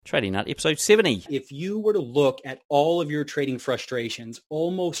Trading Nut, episode 70. If you were to look at all of your trading frustrations,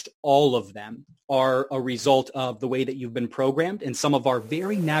 almost all of them are a result of the way that you've been programmed and some of our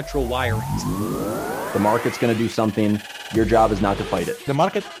very natural wirings. The market's going to do something. Your job is not to fight it. The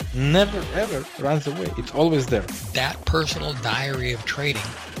market never, ever runs away. It's always there. That personal diary of trading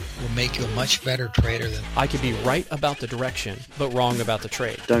will make you a much better trader than... I could be right about the direction, but wrong about the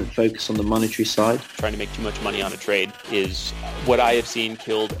trade. Don't focus on the monetary side. Trying to make too much money on a trade is what I have seen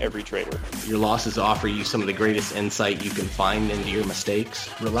killed every trader. Your losses offer you some of the greatest insight you can find into your mistakes.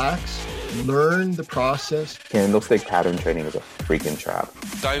 Relax, learn the process. Candlestick pattern trading is a freaking trap.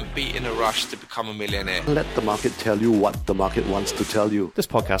 Don't be in a rush to become a millionaire. Let the market tell you what the market wants to tell you. This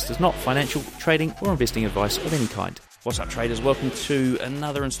podcast is not financial, trading, or investing advice of any kind. What's up, traders? Welcome to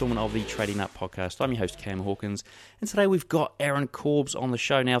another installment of the Trading Nut podcast. I'm your host, Cam Hawkins, and today we've got Aaron Corbs on the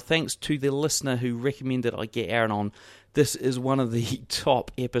show. Now, thanks to the listener who recommended I get Aaron on, this is one of the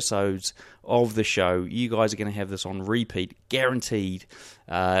top episodes of the show. You guys are going to have this on repeat, guaranteed,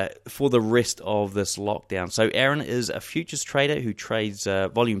 for the rest of this lockdown. So Aaron is a futures trader who trades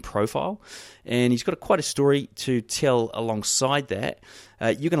volume profile, and he's got quite a story to tell alongside that.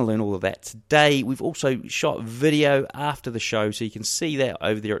 You're going to learn all of that today. We've also shot video after the show, so you can see that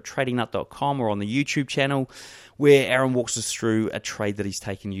over there at tradingnut.com or on the YouTube channel, where Aaron walks us through a trade that he's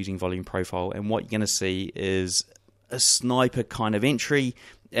taken using volume profile. And what you're going to see is a sniper kind of entry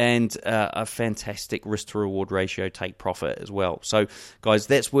and a fantastic risk to reward ratio take profit as well. So guys,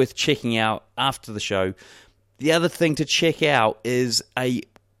 that's worth checking out after the show. The other thing to check out is I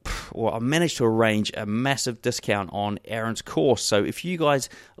managed to arrange a massive discount on Aaron's course. So if you guys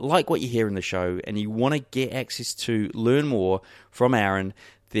like what you hear in the show and you want to get access to learn more from Aaron,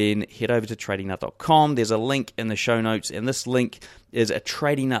 then head over to tradingnut.com. There's a link in the show notes, and this link is a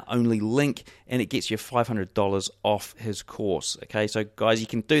Trading Nut only link, and it gets you $500 off his course. Okay, so guys, you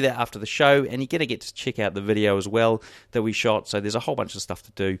can do that after the show, and you're going to get to check out the video as well that we shot. So there's a whole bunch of stuff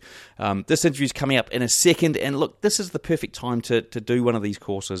to do. This interview is coming up in a second, and look, this is the perfect time to do one of these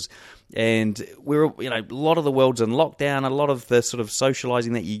courses. And we're, a lot of the world's in lockdown. A lot of the sort of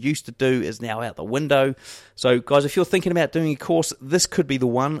socializing that you used to do is now out the window. So guys, if you're thinking about doing a course, this could be the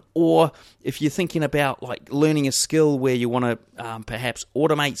one. Or if you're thinking about like learning a skill where you want to perhaps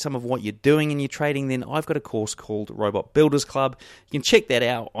automate some of what you're doing in your trading, then I've got a course called Robot Builders Club. You can check that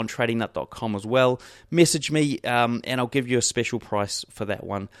out on tradingnut.com as well. Message me and I'll give you a special price for that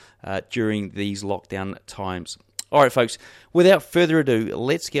one during these lockdown times. All right, folks, without further ado,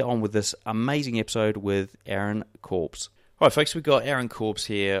 let's get on with this amazing episode with Aaron Corbs. All right, folks, we've got Aaron Corbs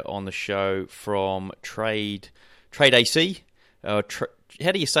here on the show from Trade AC. How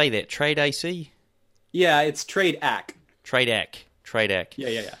do you say that? Trade AC? Yeah, it's Trade AC. Trade AC.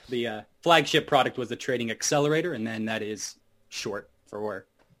 Yeah. The flagship product was the Trading Accelerator, and then that is short for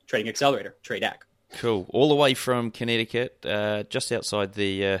Trading Accelerator, Trade AC. Cool. All the way from Connecticut, just outside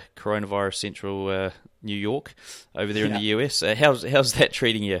the coronavirus central New York, over there in the US. How's that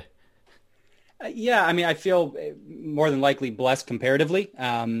treating you? Yeah, I mean, I feel more than likely blessed comparatively.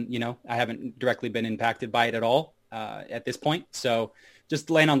 I haven't directly been impacted by it at all at this point. So just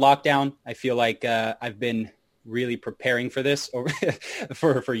laying on lockdown, I feel like I've been really preparing for this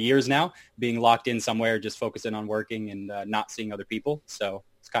for years now, being locked in somewhere, just focusing on working and not seeing other people. So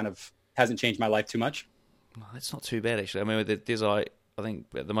it's kind of hasn't changed my life too much. Well, that's not too bad, actually. I mean, I think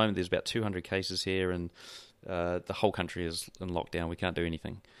at the moment there's about 200 cases here, and the whole country is in lockdown. We can't do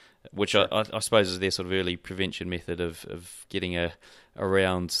anything, which I suppose is their sort of early prevention method of getting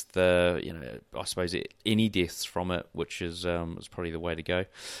around the, I suppose any deaths from it, which is probably the way to go.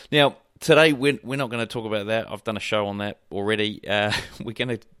 Now, today we're not going to talk about that. I've done a show on that already. We're going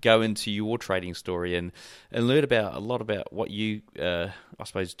to go into your trading story and learn a lot about what you, I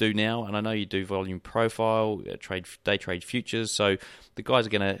suppose, do now. And I know you do volume profile, day trade futures. So the guys are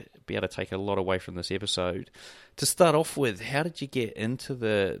going to be able to take a lot away from this episode. To start off with, how did you get into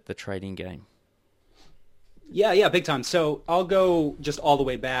the trading game? Yeah, big time. So I'll go just all the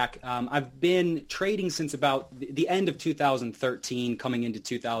way back. I've been trading since about the end of 2013, coming into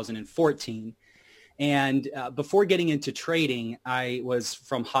 2014. And before getting into trading, I was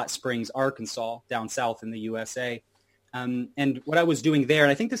from Hot Springs, Arkansas, down south in the USA. And what I was doing there,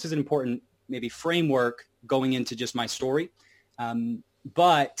 and I think this is an important maybe framework going into just my story,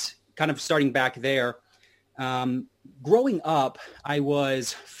 but kind of starting back there, growing up, I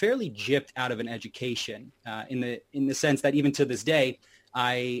was fairly gypped out of an education in the sense that even to this day,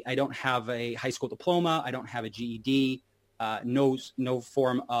 I don't have a high school diploma. I don't have a GED, no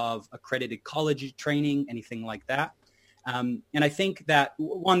form of accredited college training, anything like that. And I think that,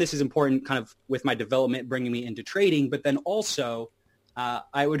 one, this is important kind of with my development, bringing me into trading, but then also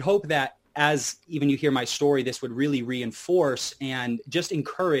I would hope that as even you hear my story, this would really reinforce and just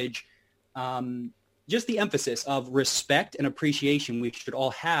encourage just the emphasis of respect and appreciation we should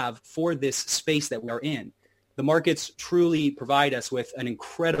all have for this space that we are in. The markets truly provide us with an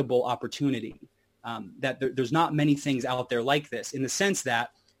incredible opportunity. There's not many things out there like this, in the sense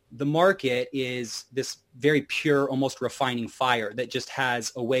that the market is this very pure, almost refining fire that just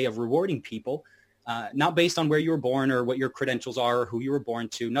has a way of rewarding people, not based on where you were born or what your credentials are or who you were born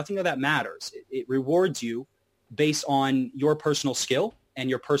to. Nothing of that matters. It rewards you based on your personal skill and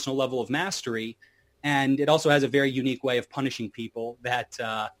your personal level of mastery. And it also has a very unique way of punishing people that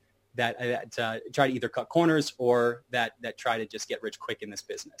try to either cut corners or that try to just get rich quick in this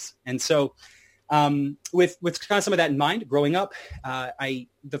business. And so with kind of some of that in mind, growing up,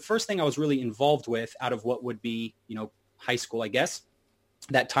 the first thing I was really involved with out of what would be, high school, I guess,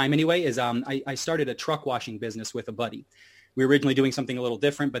 that time anyway, is I started a truck washing business with a buddy. We were originally doing something a little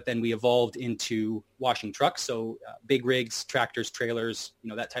different, but then we evolved into washing trucks. So big rigs, tractors, trailers,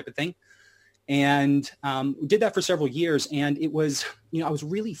 that type of thing. And we did that for several years. And it was, I was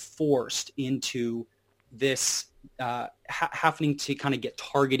really forced into this happening to kind of get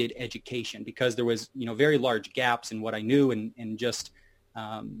targeted education, because there was, very large gaps in what I knew and just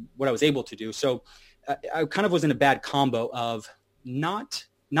what I was able to do. So I kind of was in a bad combo of not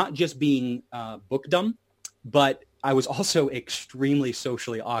just being book dumb, but I was also extremely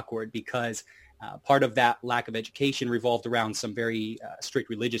socially awkward, because part of that lack of education revolved around some very strict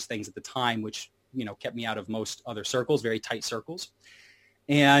religious things at the time, which, kept me out of most other circles, very tight circles.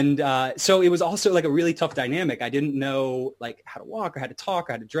 And so it was also like a really tough dynamic. I didn't know like how to walk or how to talk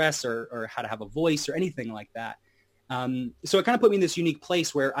or how to dress or how to have a voice or anything like that. So it kind of put me in this unique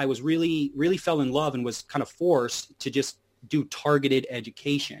place where I was really, really fell in love and was kind of forced to just do targeted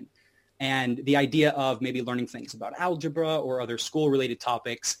education. And the idea of maybe learning things about algebra or other school-related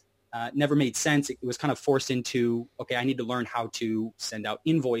topics never made sense. It was kind of forced into, okay, I need to learn how to send out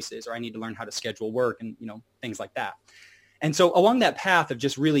invoices, or I need to learn how to schedule work and, things like that. And so along that path of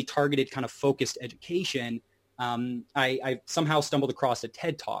just really targeted kind of focused education, I somehow stumbled across a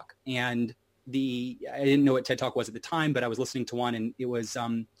TED Talk. And I didn't know what TED Talk was at the time, but I was listening to one, and it was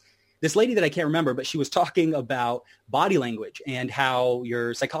this lady that I can't remember, but she was talking about body language and how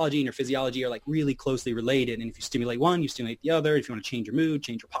your psychology and your physiology are like really closely related. And if you stimulate one, you stimulate the other. If you want to change your mood,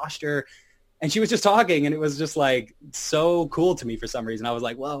 change your posture. And she was just talking, and it was just like so cool to me for some reason. I was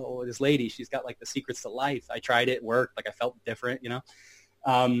like, whoa, this lady, she's got like the secrets to life. I tried it, worked, like I felt different,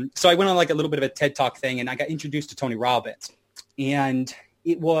 So I went on like a little bit of a TED Talk thing, and I got introduced to Tony Robbins. And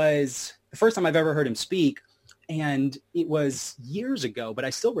it was the first time I've ever heard him speak. And it was years ago, but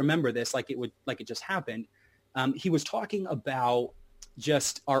I still remember this like it just happened. He was talking about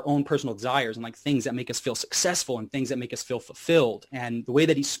just our own personal desires and like things that make us feel successful and things that make us feel fulfilled. And the way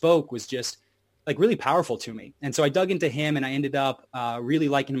that he spoke was just like really powerful to me. And so I dug into him, and I ended up really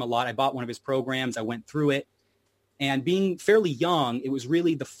liking him a lot. I bought one of his programs. I went through it. And being fairly young, it was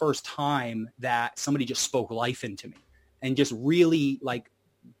really the first time that somebody just spoke life into me and just really like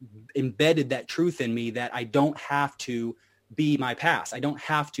embedded that truth in me that I don't have to be my past. I don't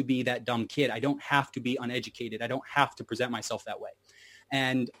have to be that dumb kid. I don't have to be uneducated. I don't have to present myself that way.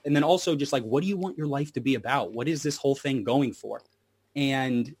 And then also just like, what do you want your life to be about? What is this whole thing going for?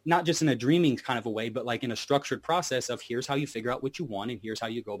 And not just in a dreaming kind of a way, but like in a structured process of here's how you figure out what you want and here's how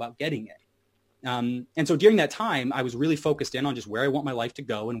you go about getting it. And so during that time, I was really focused in on just where I want my life to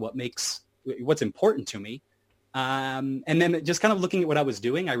go and what's important to me. And then just kind of looking at what I was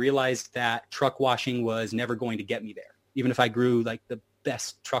doing, I realized that truck washing was never going to get me there. Even if I grew like the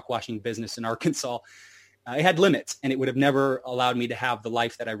best truck washing business in Arkansas, it had limits, and it would have never allowed me to have the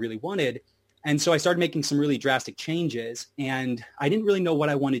life that I really wanted. And so I started making some really drastic changes, and I didn't really know what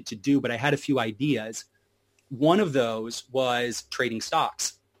I wanted to do, but I had a few ideas. One of those was trading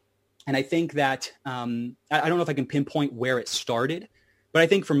stocks. And I think that, I don't know if I can pinpoint where it started, but I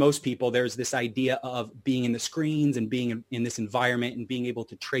think for most people, there's this idea of being in the screens and being in this environment and being able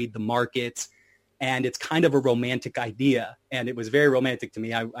to trade the markets. And it's kind of a romantic idea. And it was very romantic to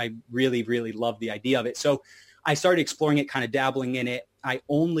me. I really, really loved the idea of it. So I started exploring it, kind of dabbling in it. I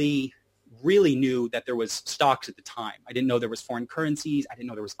only really knew that there was stocks at the time. I didn't know there was foreign currencies. I didn't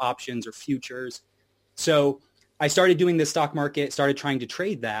know there was options or futures. So I started doing the stock market, started trying to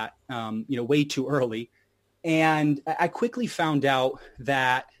trade that, way too early. And I quickly found out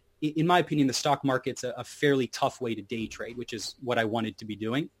that, in my opinion, the stock market's a fairly tough way to day trade, which is what I wanted to be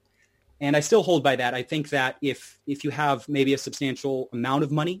doing. And I still hold by that. I think that if you have maybe a substantial amount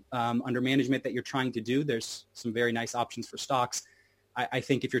of money under management that you're trying to do, there's some very nice options for stocks. I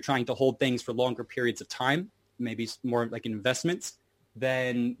think if you're trying to hold things for longer periods of time, maybe more like investments,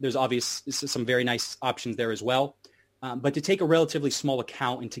 then there's some very nice options there as well. But to take a relatively small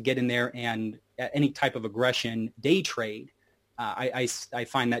account and to get in there and any type of aggression day trade, I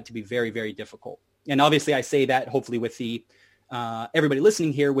find that to be very, very difficult. And obviously I say that hopefully with the everybody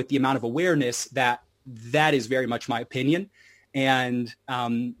listening here with the amount of awareness that is very much my opinion. And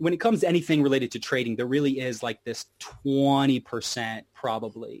when it comes to anything related to trading, there really is like this 20%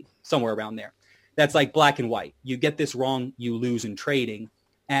 probably somewhere around there. That's like black and white. You get this wrong, you lose in trading.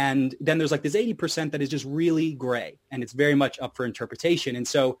 And then there's like this 80% that is just really gray, and it's very much up for interpretation. And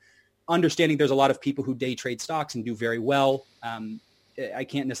so understanding there's a lot of people who day trade stocks and do very well. I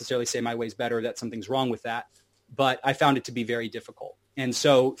can't necessarily say my way's better, that something's wrong with that, but I found it to be very difficult. And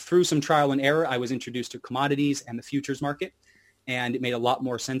so through some trial and error, I was introduced to commodities and the futures market, and it made a lot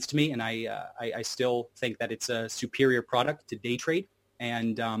more sense to me. And I still think that it's a superior product to day trade.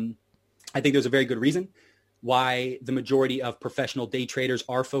 And I think there's a very good reason why the majority of professional day traders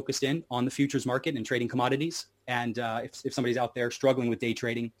are focused in on the futures market and trading commodities. And if somebody's out there struggling with day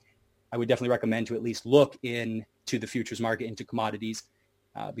trading, I would definitely recommend to at least look into the futures market, into commodities,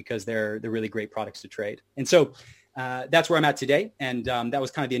 because they're really great products to trade. And so that's where I'm at today. And that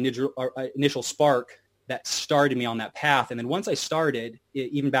was kind of the initial spark that started me on that path. And then once I started,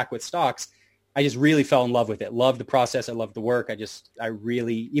 even back with stocks, I just really fell in love with it. Loved the process. I loved the work. I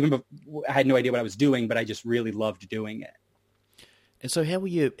had no idea what I was doing, but I just really loved doing it. And so how were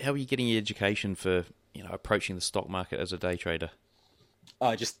you getting your education for, approaching the stock market as a day trader?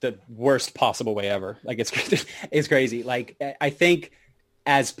 Just the worst possible way ever. Like it's crazy. Like I think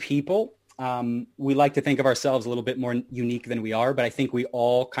as people, we like to think of ourselves a little bit more unique than we are, but I think we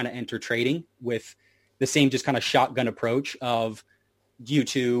all kind of enter trading with the same just kind of shotgun approach of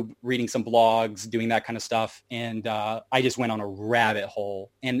YouTube, reading some blogs, doing that kind of stuff. And I just went on a rabbit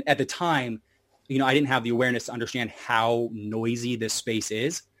hole. And at the time, I didn't have the awareness to understand how noisy this space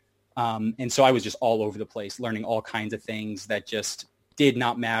is. And so I was just all over the place, learning all kinds of things that just did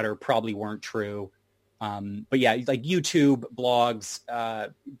not matter, probably weren't true. But yeah, like YouTube, blogs,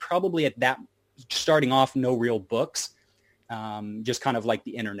 probably at that starting off, no real books, just kind of like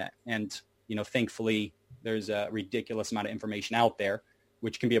the internet. And, thankfully there's a ridiculous amount of information out there,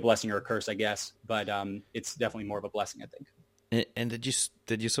 which can be a blessing or a curse, I guess. But it's definitely more of a blessing, I think. And did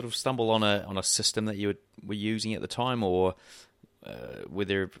you sort of stumble on a system that you were using at the time, or were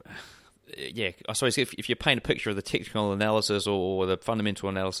there? Yeah, I suppose if you paint a picture of the technical analysis or the fundamental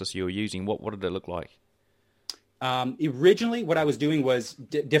analysis you were using, what did it look like? Originally, what I was doing was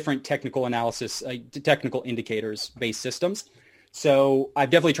different technical analysis, technical indicators-based systems. So I've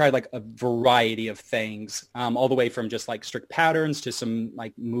definitely tried like a variety of things, all the way from just like strict patterns to some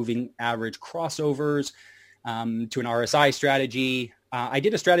like moving average crossovers, to an RSI strategy. I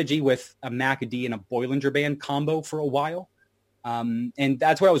did a strategy with a MACD and a Bollinger Band combo for a while. And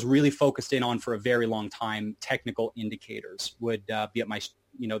that's what I was really focused in on for a very long time. Technical indicators would be at my,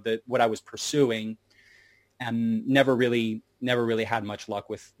 what I was pursuing, and never really had much luck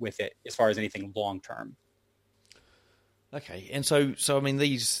with it as far as anything long term. Okay, and so I mean,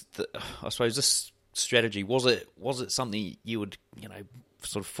 I suppose this strategy, was it something you would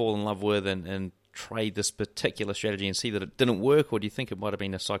sort of fall in love with and trade this particular strategy and see that it didn't work, or do you think it might have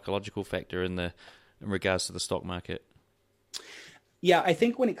been a psychological factor in regards to the stock market? Yeah, I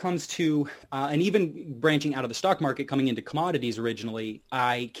think when it comes to, and even branching out of the stock market, coming into commodities originally,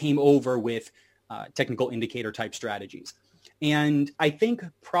 I came over with technical indicator type strategies. And I think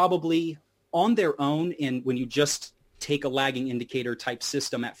probably on their own, and when you just take a lagging indicator type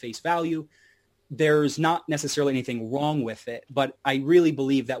system at face value, there's not necessarily anything wrong with it. But I really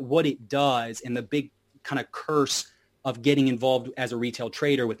believe that what it does, and the big kind of curse of getting involved as a retail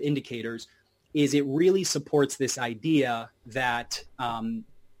trader with indicators, is it really supports this idea that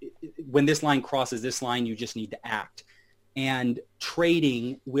when this line crosses this line, you just need to act. And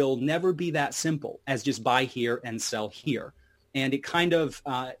trading will never be that simple as just buy here and sell here. And it kind of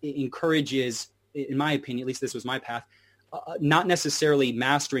encourages, in my opinion, at least this was my path, not necessarily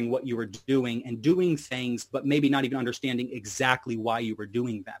mastering what you were doing and doing things, but maybe not even understanding exactly why you were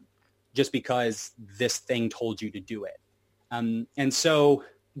doing them, just because this thing told you to do it. And so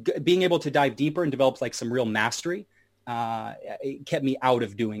being able to dive deeper and develop like some real mastery, it kept me out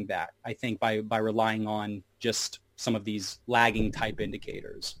of doing that, I think, by relying on just some of these lagging type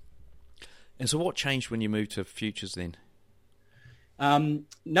indicators. And so what changed when you moved to futures then?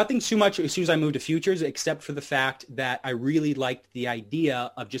 Nothing too much as soon as I moved to futures, except for the fact that I really liked the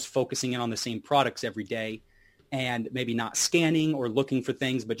idea of just focusing in on the same products every day and maybe not scanning or looking for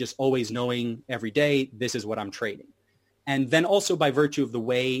things, but just always knowing every day, this is what I'm trading. And then also by virtue of the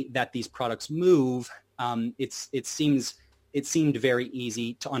way that these products move, it seems it seemed very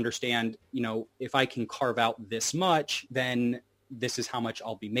easy to understand, if I can carve out this much, then this is how much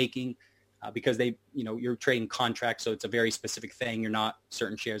I'll be making, because you're trading contracts. So it's a very specific thing. You're not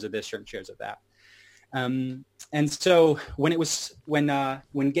certain shares of this, certain shares of that. And so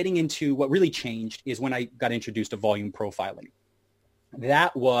when getting into what really changed is when I got introduced to volume profiling.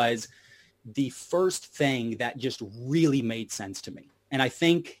 That was the first thing that just really made sense to me. And I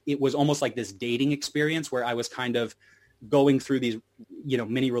think it was almost like this dating experience where I was kind of going through these,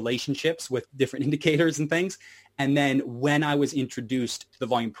 mini relationships with different indicators and things. And then when I was introduced to the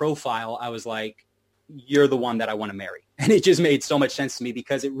volume profile, I was like, you're the one that I want to marry. And it just made so much sense to me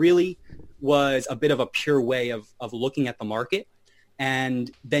because it really was a bit of a pure way of looking at the market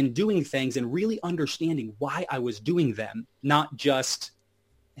and then doing things and really understanding why I was doing them, not just,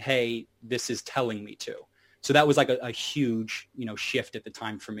 hey, this is telling me to. So that was like a huge, shift at the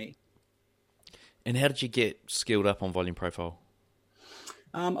time for me. And how did you get skilled up on volume profile?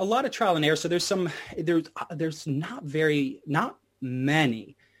 A lot of trial and error. So there's not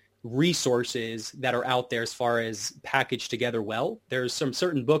many resources that are out there as far as packaged together well. There's some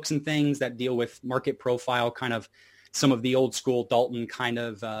certain books and things that deal with market profile, kind of some of the old school Dalton kind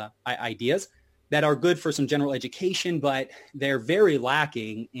of ideas that are good for some general education, but they're very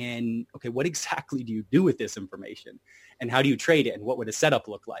lacking in, okay, what exactly do you do with this information and how do you trade it and what would a setup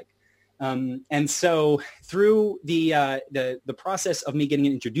look like? And so through the process of me getting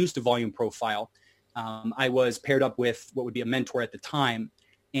introduced to volume profile, I was paired up with what would be a mentor at the time.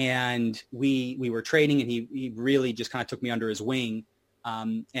 And we were trading, and he really just kind of took me under his wing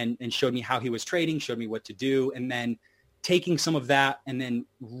and showed me how he was trading, showed me what to do, and then taking some of that and then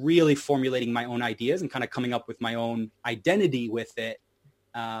really formulating my own ideas and kind of coming up with my own identity with it.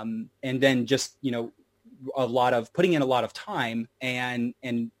 And then just, putting in a lot of time and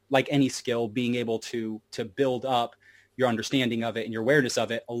like any skill, being able to build up your understanding of it and your awareness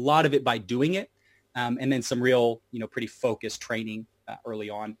of it, a lot of it by doing it. And then some real, pretty focused training early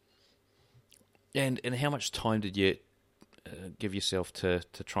on. And how much time did you give yourself to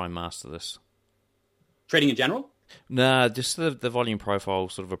try and master this? Trading in general? No, just the volume profile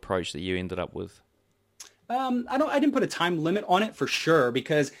sort of approach that you ended up with. I didn't put a time limit on it for sure,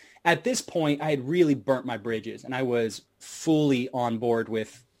 because at this point I had really burnt my bridges and I was fully on board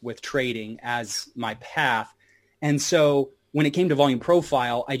with trading as my path. And so when it came to volume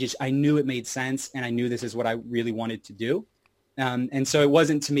profile, I knew it made sense and I knew this is what I really wanted to do. And so it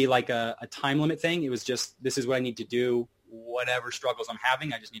wasn't to me like a time limit thing. It was just, this is what I need to do. Whatever struggles I'm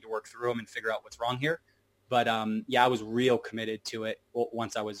having, I just need to work through them and figure out what's wrong here. But I was real committed to it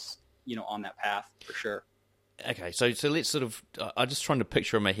once I was, on that path for sure. Okay, so let's sort of, I'm just trying to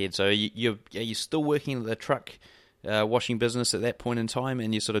picture in my head. So are you still working at the truck washing business at that point in time,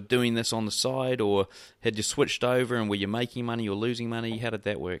 and you're sort of doing this on the side, or had you switched over and were you making money or losing money? How did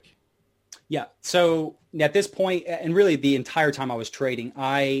that work? Yeah, so at this point, and really the entire time I was trading,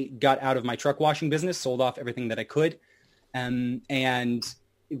 I got out of my truck washing business, sold off everything that I could, and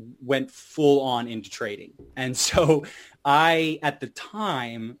went full on into trading. And so at the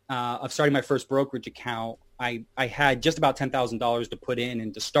time of starting my first brokerage account, I had just about $10,000 to put in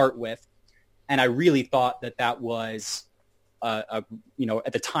and to start with. And I really thought that was, at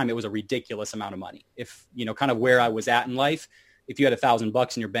the time, it was a ridiculous amount of money. If, kind of where I was at in life, if you had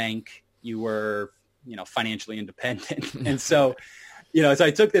 $1,000 in your bank, you were, financially independent. And so, so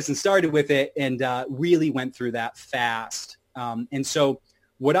I took this and started with it and really went through that fast. And so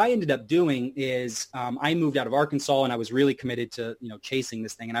what I ended up doing is I moved out of Arkansas and I was really committed to, chasing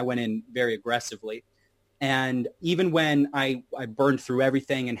this thing. And I went in very aggressively. And even when I burned through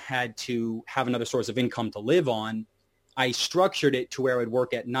everything and had to have another source of income to live on, I structured it to where I would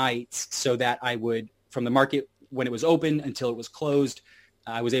work at nights so that I would, from the market when it was open until it was closed,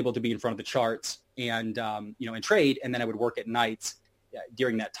 I was able to be in front of the charts and, and trade. And then I would work at nights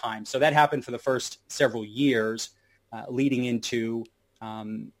during that time. So that happened for the first several years leading into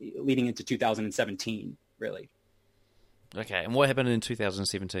 2017, really. Okay. And what happened in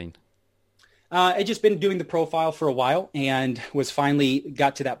 2017? I'd just been doing the profile for a while and was finally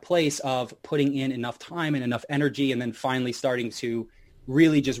got to that place of putting in enough time and enough energy and then finally starting to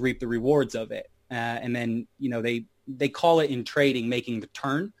really just reap the rewards of it. And then, they call it in trading making the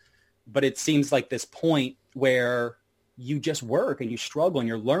turn, but it seems like this point where you just work and you struggle and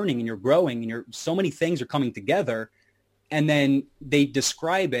you're learning and you're growing and so many things are coming together. And then they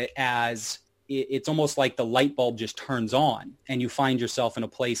describe it as it's almost like the light bulb just turns on and you find yourself in a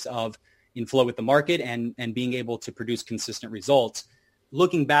place of in flow with the market and being able to produce consistent results.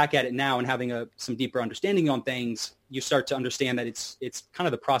 Looking back at it now and having some deeper understanding on things, you start to understand that it's kind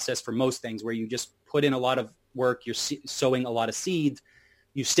of the process for most things where you just put in a lot of work, you're sowing a lot of seeds,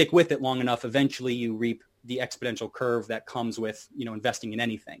 you stick with it long enough, eventually you reap the exponential curve that comes with, investing in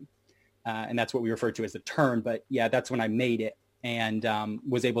anything. And that's what we refer to as the turn. But yeah, that's when I made it and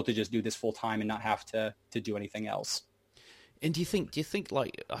was able to just do this full time and not have to do anything else. And do you think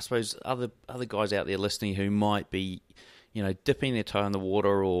like, I suppose other guys out there listening who might be, dipping their toe in the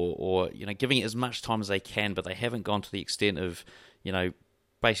water or giving it as much time as they can, but they haven't gone to the extent of,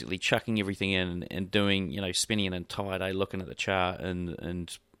 basically chucking everything in and doing, spending an entire day looking at the chart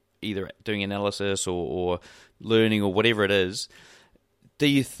and either doing analysis or learning or whatever it is, do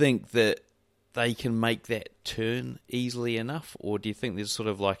you think that they can make that turn easily enough, or do you think there's sort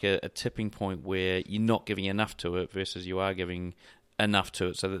of like a tipping point where you're not giving enough to it versus you are giving enough to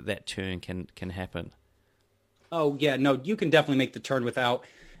it so that turn can happen? Oh, yeah, no, you can definitely make the turn without.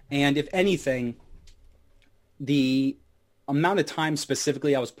 And if anything, the amount of time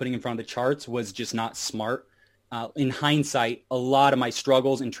specifically I was putting in front of the charts was just not smart. In hindsight, a lot of my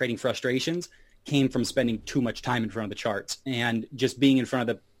struggles and trading frustrations came from spending too much time in front of the charts and just being in front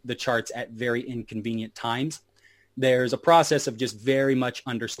of the charts at very inconvenient times. There's a process of just very much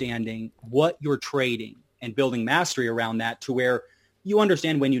understanding what you're trading and building mastery around that to where you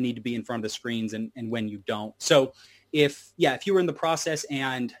understand when you need to be in front of the screens and when you don't. So if you were in the process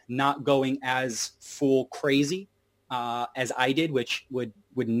and not going as full crazy as I did, which would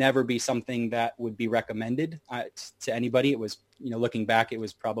never be something that would be recommended to anybody. It was, looking back, it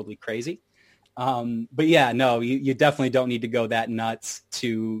was probably crazy. But yeah, no, you definitely don't need to go that nuts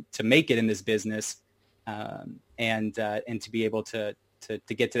to make it in this business, and to be able to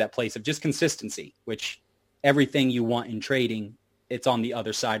get to that place of just consistency, which everything you want in trading, it's on the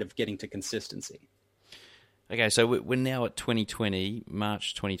other side of getting to consistency. Okay, so we're now at 2020,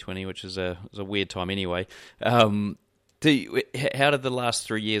 March 2020, which is a weird time anyway. How did the last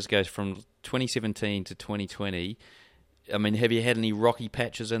 3 years go from 2017 to 2020? I mean, have you had any rocky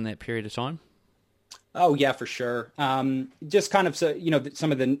patches in that period of time? Oh, yeah, for sure. Just kind of,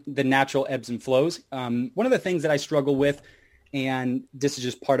 some of the natural ebbs and flows. One of the things that I struggle with, and this is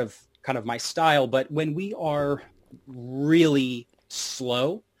just part of kind of my style, but when we are really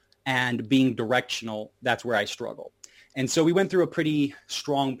slow and being directional, that's where I struggle. And so we went through a pretty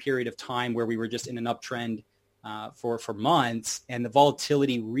strong period of time where we were just in an uptrend for months, and the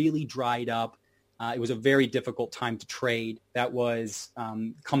volatility really dried up. It was a very difficult time to trade. That was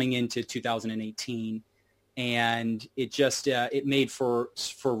coming into 2018, and it just it made for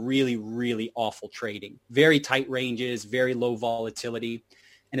really, really awful trading. Very tight ranges, very low volatility.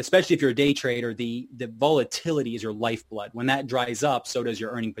 And especially if you're a day trader, the volatility is your lifeblood. When that dries up, so does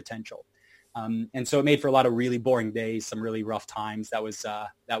your earning potential. And so it made for a lot of really boring days, some really rough times. That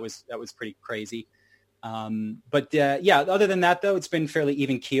was pretty crazy. Other than that, though, it's been fairly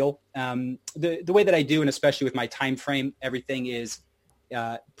even keel. The way that I do, and especially with my time frame, everything is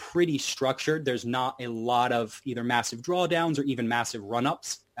pretty structured. There's not a lot of either massive drawdowns or even massive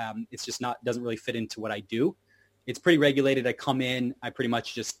run-ups. It's just doesn't really fit into what I do. It's pretty regulated. I come in, I pretty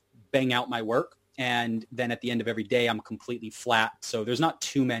much just bang out my work. And then at the end of every day, I'm completely flat. So there's not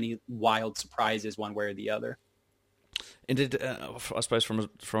too many wild surprises one way or the other. And did, I suppose from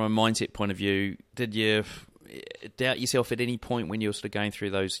a mindset point of view, did you doubt yourself at any point when you were sort of going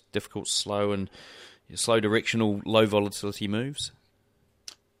through those difficult, slow directional, low volatility moves?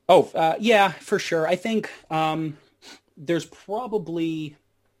 Oh, yeah, for sure. I think there's probably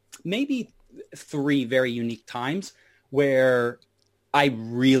maybe 3 very unique times where I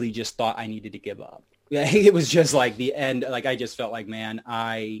really just thought I needed to give up. It was just like the end. Like I just felt like, man,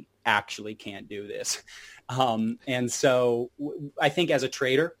 I actually can't do this. And so I think as a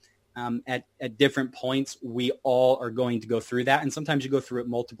trader, at different points, we all are going to go through that. And sometimes you go through it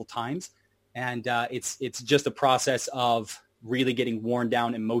multiple times. And it's just a process of really getting worn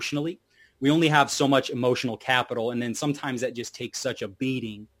down emotionally. We only have so much emotional capital. And then sometimes that just takes such a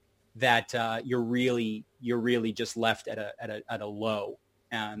beating that you're really just left at a low.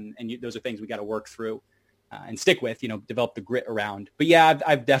 And those are things we got to work through and stick with, develop the grit around. But yeah,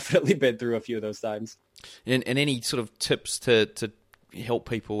 I've definitely been through a few of those times. And any sort of tips to help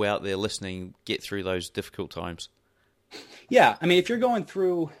people out there listening get through those difficult times? Yeah, I mean, if you're going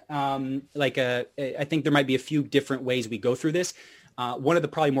through I think there might be a few different ways we go through this. One of the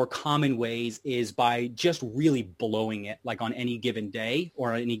probably more common ways is by just really blowing it, like on any given day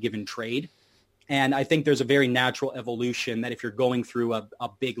or on any given trade. And I think there's a very natural evolution that if you're going through a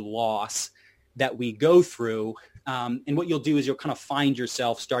big loss that we go through, and what you'll do is you'll kind of find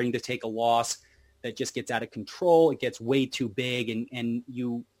yourself starting to take a loss that just gets out of control. It gets way too big, and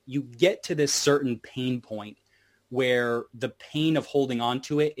you get to this certain pain point where the pain of holding on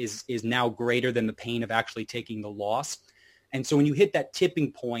to it is now greater than the pain of actually taking the loss. And so when you hit that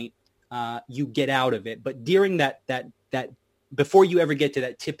tipping point, you get out of it. But during that before you ever get to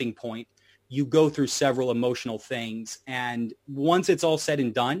that tipping point, you go through several emotional things. And once it's all said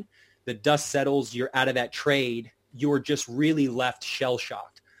and done, the dust settles, you're out of that trade, you're just really left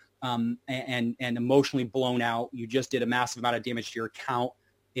shell-shocked and emotionally blown out. You just did a massive amount of damage to your account.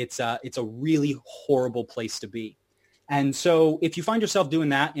 It's a really horrible place to be. And so if you find yourself doing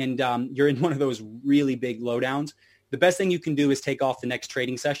that and you're in one of those really big lowdowns, the best thing you can do is take off the next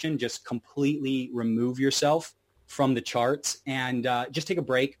trading session, just completely remove yourself from the charts and just take a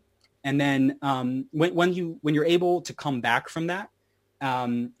break. And then when you're able to come back from that,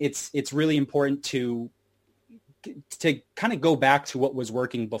 it's really important to kind of go back to what was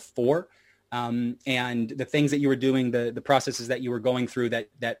working before, and the things that you were doing, the processes that you were going through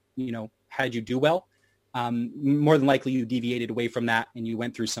that had you do well. More than likely you deviated away from that and you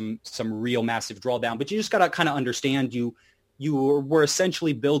went through some real massive drawdown. But you just got to kind of understand you were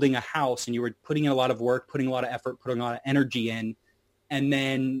essentially building a house and you were putting in a lot of work, putting a lot of effort, putting a lot of energy in, and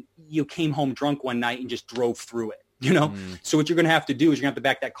then you came home drunk one night and just drove through it. So what you're going to have to do is you're going to have to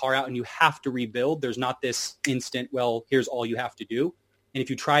back that car out and you have to rebuild. There's not this instant, well, here's all you have to do. And if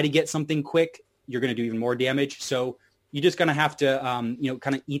you try to get something quick, you're going to do even more damage. So you're just going to have to,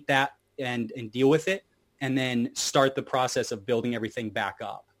 kind of eat that and deal with it and then start the process of building everything back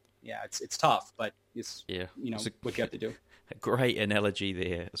up. Yeah, it's tough, but it's what you have to do. A great analogy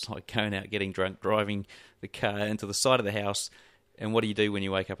there. It's like going out, getting drunk, driving the car into the side of the house. And what do you do when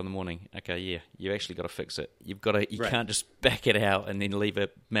you wake up in the morning? Okay, yeah, you actually got to fix it. You can't just back it out and then leave a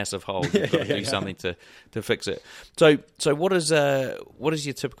massive hole. You've got to do something to fix it. So what does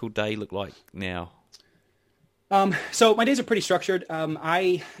your typical day look like now? So my days are pretty structured. I'm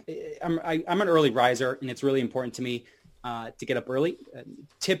an early riser, and it's really important to me to get up early.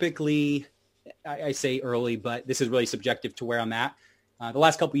 Typically, I say early, but this is really subjective to where I'm at. The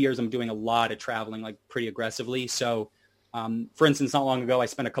last couple of years, I'm doing a lot of traveling, like pretty aggressively. So, for instance, not long ago, I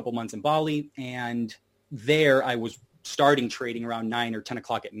spent a couple months in Bali, and there I was starting trading around 9 or 10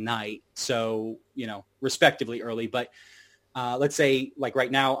 o'clock at night. So, respectively early. But let's say, like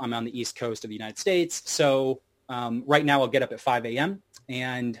right now, I'm on the East Coast of the United States. So right now I'll get up at 5 a.m.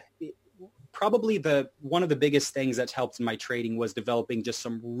 And probably one of the biggest things that's helped in my trading was developing just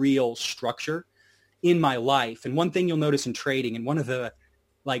some real structure in my life. And one thing you'll notice in trading, and one of the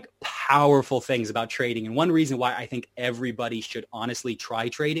powerful things about trading, and one reason why I think everybody should honestly try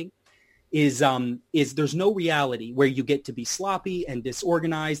trading is there's no reality where you get to be sloppy and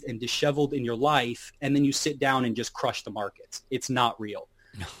disorganized and disheveled in your life, and then you sit down and just crush the markets. It's not real.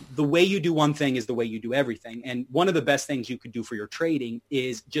 The way you do one thing is the way you do everything. And one of the best things you could do for your trading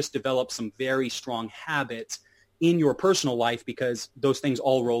is just develop some very strong habits in your personal life, because those things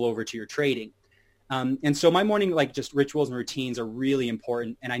all roll over to your trading. And so my morning, just rituals and routines are really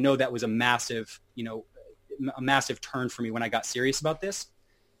important. And I know that was a massive turn for me when I got serious about this.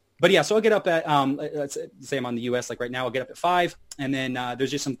 But yeah, so I'll get up at, let's say I'm on the US, right now I'll get up at 5. And then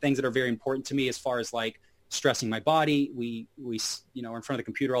there's just some things that are very important to me as far as stressing my body. We are in front of the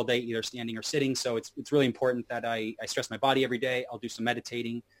computer all day, either standing or sitting. So it's really important that I stress my body every day. I'll do some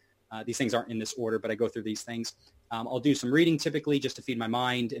meditating. These things aren't in this order, but I go through these things. I'll do some reading typically just to feed my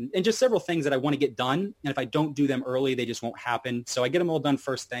mind, and just several things that I want to get done. And if I don't do them early, they just won't happen. So I get them all done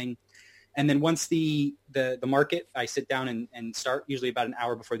first thing. And then once the market, I sit down and start usually about an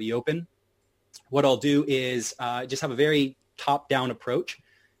hour before the open. What I'll do is just have a very top-down approach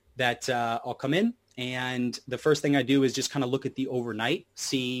that I'll come in. And the first thing I do is just kind of look at the overnight,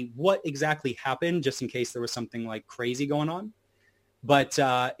 see what exactly happened, just in case there was something crazy going on. But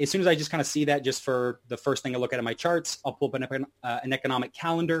as soon as I just kind of see that, just for the first thing I look at in my charts, I'll pull up an economic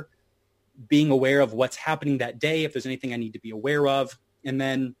calendar, being aware of what's happening that day, if there's anything I need to be aware of. And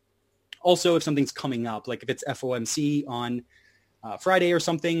then also if something's coming up, like if it's FOMC on Friday or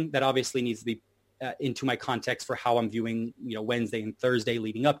something, that obviously needs to be into my context for how I'm viewing, Wednesday and Thursday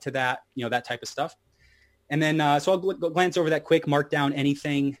leading up to that, that type of stuff. And then, so I'll glance over that quick, mark down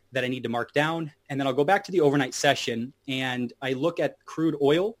anything that I need to mark down. And then I'll go back to the overnight session and I look at crude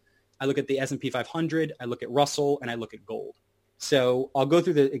oil. I look at the S&P 500. I look at Russell and I look at gold. So I'll go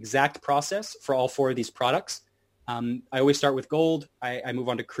through the exact process for all 4 of these products. I always start with gold. I move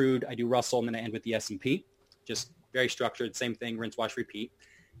on to crude. I do Russell and then I end with the S&P. Just very structured, same thing, rinse, wash, repeat.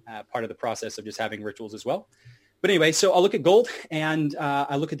 Part of the process of just having rituals as well. But anyway, so I'll look at gold and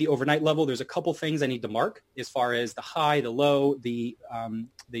I look at the overnight level. There's a couple things I need to mark as far as the high, the low, the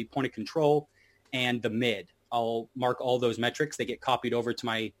point of control, and the mid. I'll mark all those metrics. They get copied over to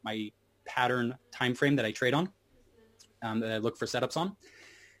my pattern time frame that I trade on. that I look for setups on.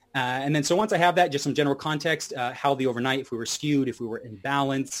 And then so once I have that, just some general context, how the overnight, if we were skewed, if we were in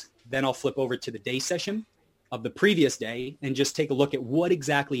balance, then I'll flip over to the day session of the previous day and just take a look at what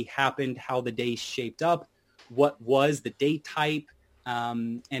exactly happened, how the day shaped up, what was the day type,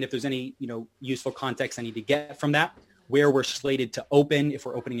 and if there's any, useful context I need to get from that, where we're slated to open, if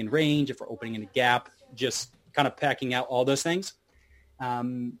we're opening in range, if we're opening in a gap, just kind of packing out all those things.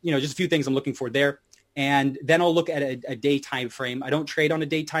 Just a few things I'm looking for there. And then I'll look at a day time frame. I don't trade on a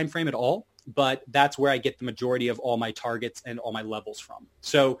day time frame at all, but that's where I get the majority of all my targets and all my levels from.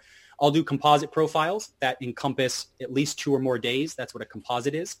 So I'll do composite profiles that encompass at least 2 or more days. That's what a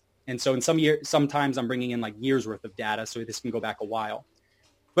composite is. And so in sometimes I'm bringing in like years worth of data, so this can go back a while.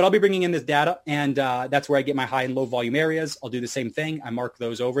 But I'll be bringing in this data, and that's where I get my high and low volume areas. I'll do the same thing. I mark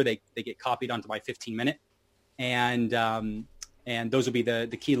those over. They get copied onto my 15-minute. And those will be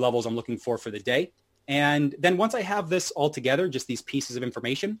the key levels I'm looking for the day. And then once I have this all together, just these pieces of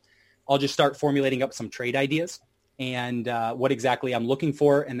information, I'll just start formulating up some trade ideas and what exactly I'm looking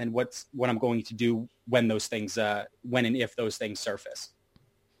for, and then what I'm going to do when those things, when and if those things surface.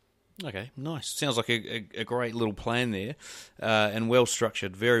 Okay, nice. Sounds like a great little plan there, and well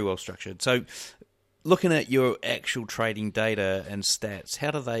structured, very well structured. So, looking at your actual trading data and stats,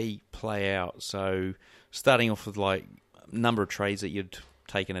 how do they play out? So, starting off with like number of trades that you'd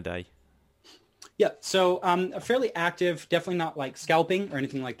take in a day. Yeah, so I'm fairly active, definitely not like scalping or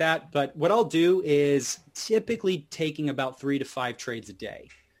anything like that. But what I'll do is typically taking about 3 to 5 trades a day.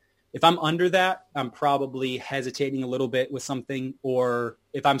 If I'm under that, I'm probably hesitating a little bit with something. Or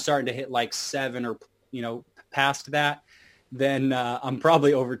if I'm starting to hit like 7 or, past that, then I'm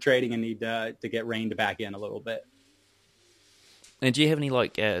probably over trading and need to get reined back in a little bit. And do you have any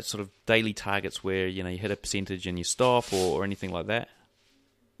like sort of daily targets where, you hit a percentage and you stop or anything like that?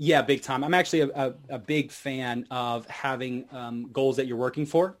 Yeah, big time. I'm actually a big fan of having goals that you're working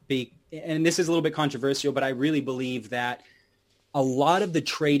for. And this is a little bit controversial, but I really believe that a lot of the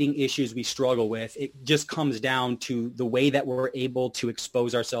trading issues we struggle with, it just comes down to the way that we're able to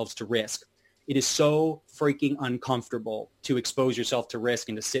expose ourselves to risk. It is so freaking uncomfortable to expose yourself to risk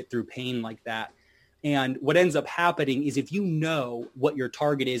and to sit through pain like that. And what ends up happening is if you know what your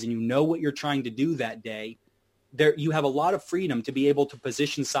target is and you know what you're trying to do that day, you have a lot of freedom to be able to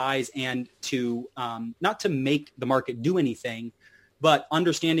position size and to not to make the market do anything, but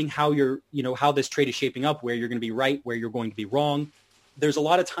understanding how how this trade is shaping up, where you're going to be right, where you're going to be wrong. There's a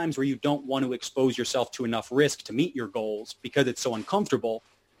lot of times where you don't want to expose yourself to enough risk to meet your goals because it's so uncomfortable.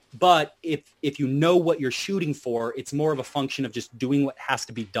 But if you know what you're shooting for, it's more of a function of just doing what has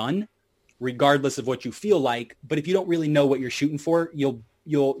to be done, regardless of what you feel like. But if you don't really know what you're shooting for,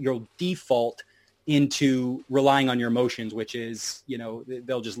 you'll default into relying on your emotions, which is,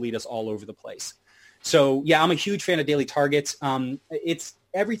 they'll just lead us all over the place. So yeah, I'm a huge fan of daily targets.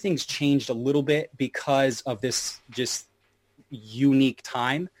 Everything's changed a little bit because of this just unique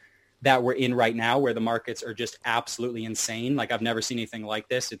time that we're in right now, where the markets are just absolutely insane. Like I've never seen anything like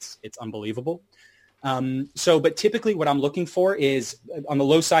this. It's unbelievable. But typically what I'm looking for is on the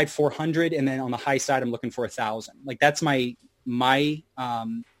low side, 400. And then on the high side, I'm looking for 1,000. Like that's my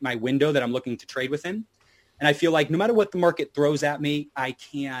window that I'm looking to trade within. And I feel like no matter what the market throws at me, I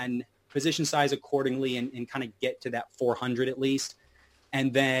can position size accordingly and kind of get to that 400 at least.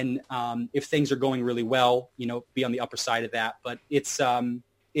 And then if things are going really well, be on the upper side of that. But it's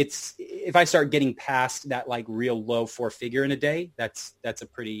if I start getting past that like real low 4-figure in a day, that's a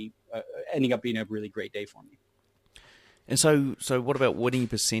pretty ending up being a really great day for me. And so what about winning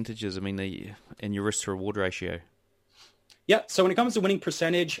percentages? I mean, and your risk to reward ratio? Yeah. So when it comes to winning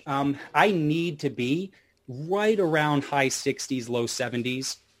percentage, I need to be right around high 60s, low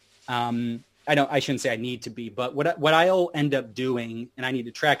 70s. I shouldn't say I need to be, but what I'll end up doing, and I need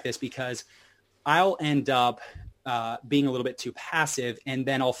to track this because I'll end up being a little bit too passive, and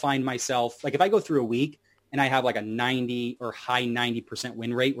then I'll find myself, like if I go through a week and I have like a 90 or high 90%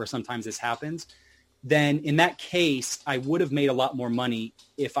 win rate, where sometimes this happens, then in that case, I would have made a lot more money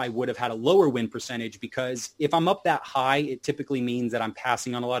if I would have had a lower win percentage, because if I'm up that high, it typically means that I'm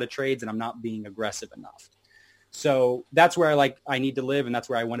passing on a lot of trades and I'm not being aggressive enough. So that's where I need to live, and that's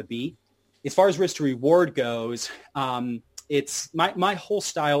where I want to be. As far as risk to reward goes, it's my whole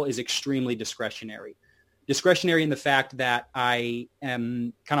style is extremely discretionary. Discretionary in the fact that I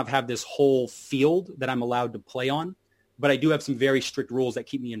am kind of have this whole field that I'm allowed to play on, but I do have some very strict rules that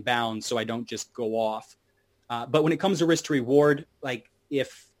keep me in bounds so I don't just go off. But when it comes to risk to reward, like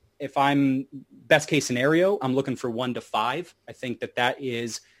if I'm best case scenario, I'm looking for 1 to 5. I think that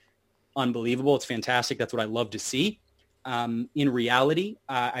is unbelievable. It's fantastic. That's what I love to see. In reality,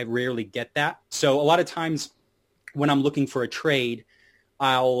 I rarely get that. So a lot of times when I'm looking for a trade,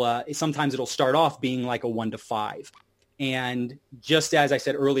 sometimes it'll start off being like a 1 to 5. And just as I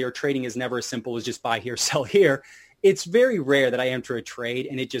said earlier, trading is never as simple as just buy here, sell here. It's very rare that I enter a trade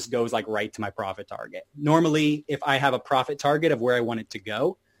and it just goes like right to my profit target. Normally, if I have a profit target of where I want it to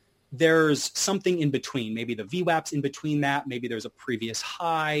go, there's something in between. Maybe the VWAP's in between that. Maybe there's a previous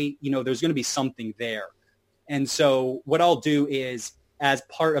high. There's going to be something there. And so what I'll do is, as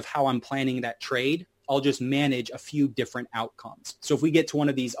part of how I'm planning that trade, I'll just manage a few different outcomes. So if we get to one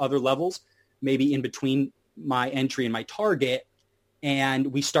of these other levels, maybe in between my entry and my target, and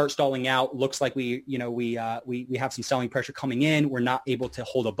we start stalling out, looks like we have some selling pressure coming in, we're not able to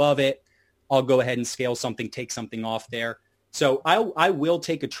hold above it, I'll go ahead and scale something, take something off there. So I will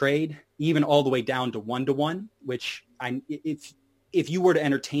take a trade even all the way down to 1-to-1, which if you were to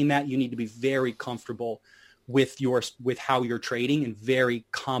entertain that, you need to be very comfortable with how you're trading and very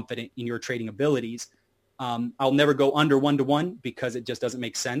confident in your trading abilities. I'll never go under 1-to-1 because it just doesn't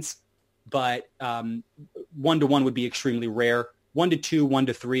make sense. But 1-to-1 would be extremely rare. 1-to-2,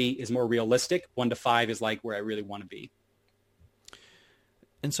 1-to-3 is more realistic. 1-to-5 is like where I really want to be.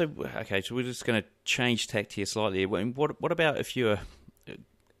 And so, okay, so we're just going to change tact here slightly. What about if you're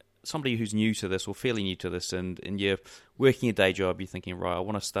somebody who's new to this or fairly new to this and you're working a day job, you're thinking, right, I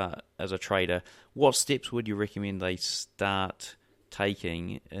want to start as a trader. What steps would you recommend they start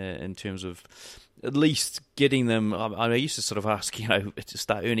taking in terms of at least getting them? I used to sort of ask, to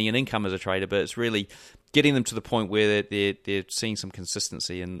start earning an income as a trader, but it's really getting them to the point where they're seeing some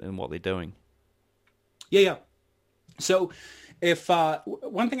consistency in what they're doing. Yeah. So if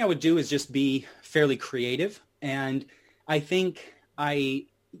one thing I would do is just be fairly creative. And I think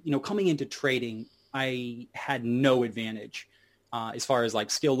coming into trading, I had no advantage as far as like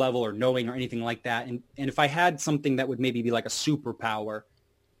skill level or knowing or anything like that. And if I had something that would maybe be like a superpower,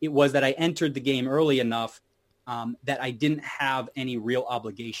 it was that I entered the game early enough that I didn't have any real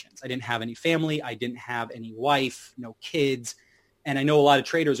obligations. I didn't have any family. I didn't have any wife, no kids. And I know a lot of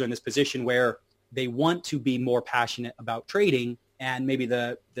traders are in this position where they want to be more passionate about trading, and maybe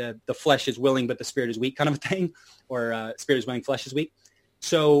the flesh is willing, but the spirit is weak kind of a thing, or spirit is willing, flesh is weak.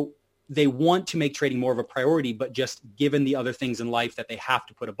 So they want to make trading more of a priority, but just given the other things in life that they have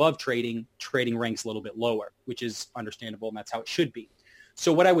to put above trading ranks a little bit lower, which is understandable, and that's how it should be.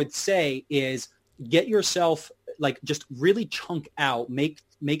 So what I would say is get yourself, just really chunk out, make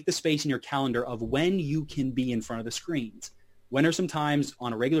the space in your calendar of when you can be in front of the screens. When are some times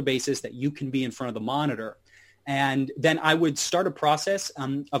on a regular basis that you can be in front of the monitor? And then I would start a process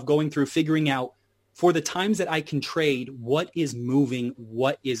of going through figuring out, for the times that I can trade, what is moving,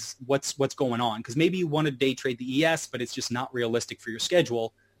 what's going on. Because maybe you want to day trade the ES, but it's just not realistic for your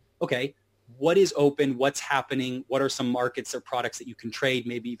schedule. Okay, what is open? What's happening? What are some markets or products that you can trade,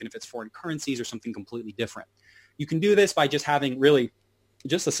 maybe even if it's foreign currencies or something completely different? You can do this by just having really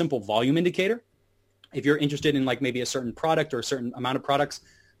just a simple volume indicator. If you're interested in maybe a certain product or a certain amount of products,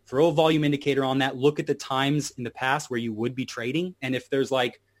 throw a volume indicator on that. Look at the times in the past where you would be trading. And if there's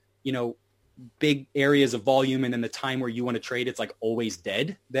big areas of volume and then the time where you want to trade, it's always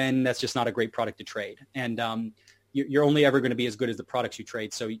dead, then that's just not a great product to trade. And you're only ever going to be as good as the products you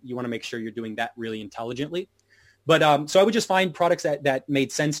trade. So you want to make sure you're doing that really intelligently. But so I would just find products that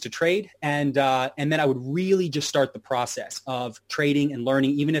made sense to trade. And then I would really just start the process of trading and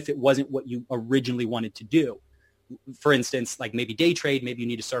learning, even if it wasn't what you originally wanted to do. For instance, maybe day trade, maybe you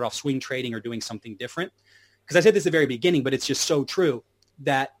need to start off swing trading or doing something different. Because I said this at the very beginning, but it's just so true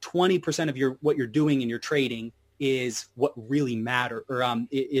that 20% of what you're doing in your trading is what really matters.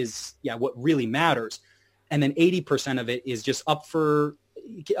 What really matters. And then 80% of it is just up for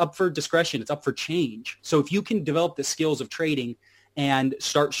discretion. It's up for change. So if you can develop the skills of trading and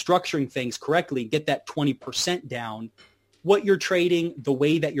start structuring things correctly, get that 20% down, what you're trading, the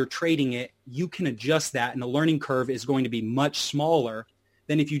way that you're trading it, you can adjust that, and the learning curve is going to be much smaller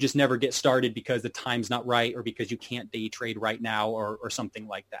than if you just never get started because the time's not right or because you can't day trade right now or something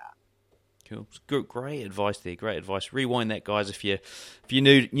like that. Cool. Great advice there. Great advice. Rewind that, guys, if you're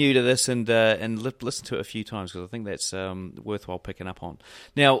new to this and listen to it a few times, because I think that's worthwhile picking up on.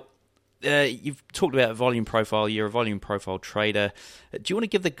 Now, you've talked about volume profile. You're a volume profile trader. Do you want to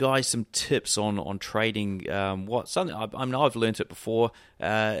give the guys some tips on trading? I've learned it before.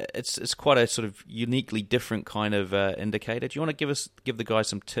 It's quite a sort of uniquely different kind of indicator. Do you want to give the guys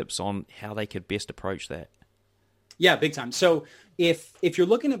some tips on how they could best approach that? Yeah, big time. So if you're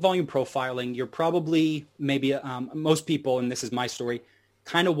looking at volume profiling, you're probably maybe most people, and this is my story,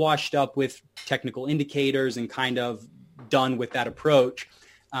 kind of washed up with technical indicators and kind of done with that approach.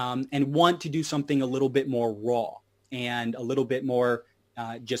 And want to do something a little bit more raw and a little bit more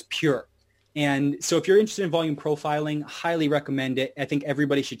just pure. And so if you're interested in volume profiling, highly recommend it. I think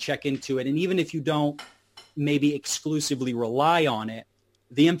everybody should check into it. And even if you don't maybe exclusively rely on it,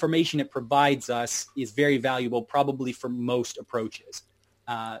 the information it provides us is very valuable, probably for most approaches.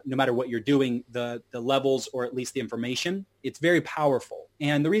 No matter what you're doing, the levels, or at least the information, it's very powerful.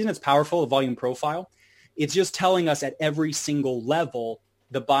 And the reason it's powerful, a volume profile, it's just telling us at every single level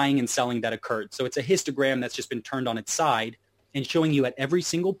the buying and selling that occurred. So it's a histogram that's just been turned on its side and showing you at every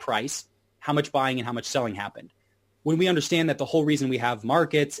single price how much buying and how much selling happened. When we understand that the whole reason we have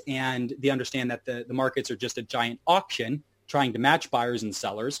markets, and they understand that the markets are just a giant auction trying to match buyers and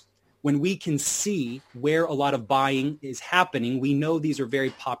sellers, when we can see where a lot of buying is happening, we know these are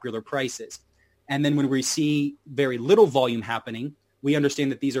very popular prices. And then when we see very little volume happening, we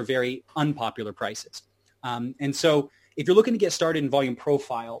understand that these are very unpopular prices. And so if you're looking to get started in volume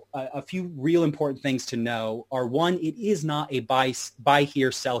profile, a few real important things to know are, one, it is not a buy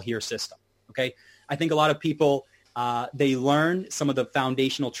here, sell here system. Okay. I think a lot of people, they learn some of the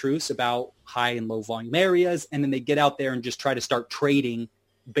foundational truths about high and low volume areas, and then they get out there and just try to start trading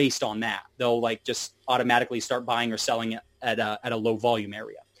based on that. They'll just automatically start buying or selling it at a low volume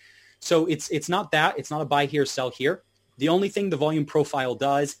area. So it's not that. It's not a buy here, sell here. The only thing the volume profile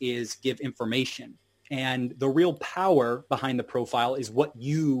does is give information. And the real power behind the profile is what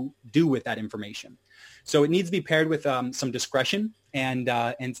you do with that information. So it needs to be paired with some discretion and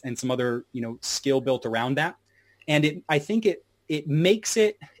some other skill built around that. And I think it makes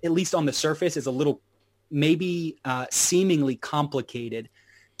it, at least on the surface, is a little maybe seemingly complicated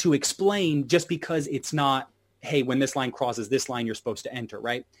to explain, just because it's not, hey, when this line crosses this line, you're supposed to enter,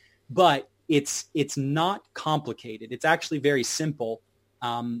 right? But it's not complicated. It's actually very simple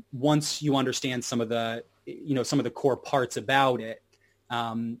once you understand some of the core parts about it,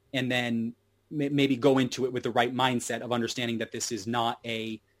 and then maybe go into it with the right mindset of understanding that this is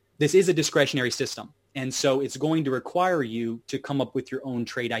a discretionary system. And so it's going to require you to come up with your own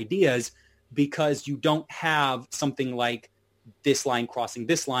trade ideas, because you don't have something like this line crossing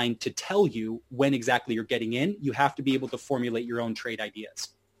this line to tell you when exactly you're getting in. You have to be able to formulate your own trade ideas.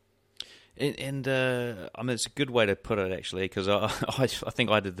 And I mean, it's a good way to put it, actually, because I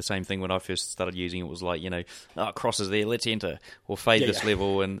think I did the same thing when I first started using it. It was like, it crosses there, let's enter, or fade this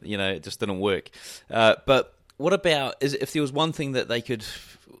level, and, it just didn't work. But what about, if there was one thing that they could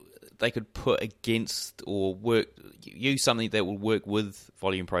put against or use something that would work with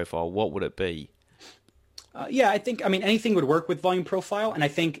volume profile, what would it be? I think anything would work with volume profile. And I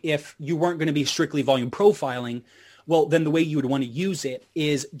think if you weren't going to be strictly volume profiling, well, then the way you would want to use it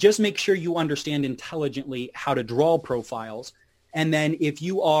is just make sure you understand intelligently how to draw profiles. And then if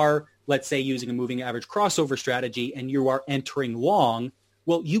you are, let's say, using a moving average crossover strategy and you are entering long,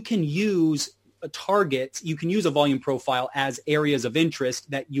 well, you can use targets. You can use a volume profile as areas of interest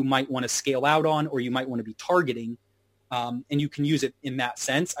that you might want to scale out on, or you might want to be targeting. And you can use it in that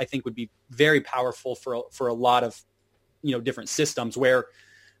sense. I think would be very powerful for a lot of, different systems where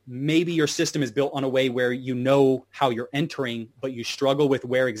maybe your system is built on a way where you know how you're entering, but you struggle with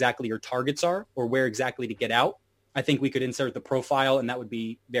where exactly your targets are or where exactly to get out. I think we could insert the profile, and that would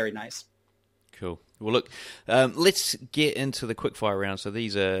be very nice. Cool. Well, look, let's get into the quickfire round. So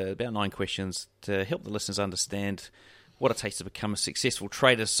these are about 9 questions to help the listeners understand what it takes to become a successful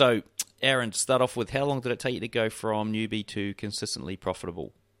trader. So, Aaron, to start off with, how long did it take you to go from newbie to consistently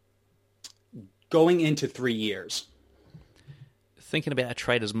profitable? Going into 3 years. Thinking about a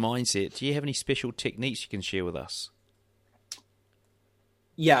trader's mindset, do you have any special techniques you can share with us?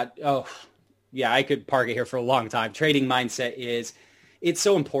 Yeah. I could park it here for a long time. Trading mindset it's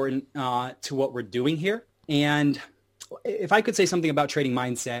so important to what we're doing here. And if I could say something about trading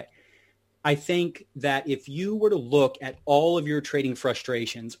mindset, I think that if you were to look at all of your trading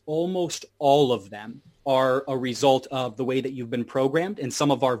frustrations, almost all of them are a result of the way that you've been programmed and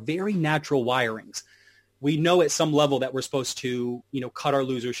some of our very natural wirings. We know at some level that we're supposed to, cut our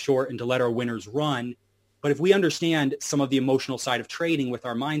losers short and to let our winners run. But if we understand some of the emotional side of trading with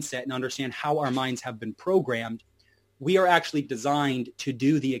our mindset and understand how our minds have been programmed, we are actually designed to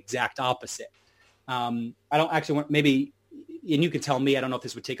do the exact opposite. I don't actually want, maybe, and you can tell me, I don't know if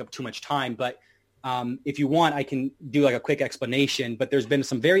this would take up too much time, but if you want, I can do like a quick explanation. But there's been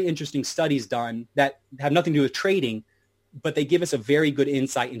some very interesting studies done that have nothing to do with trading, but they give us a very good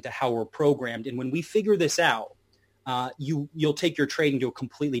insight into how we're programmed. And when we figure this out, you'll take your trading to a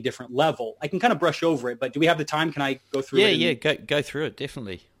completely different level. I can kind of brush over it, but do we have the time? Can I go through it? Yeah, go through it,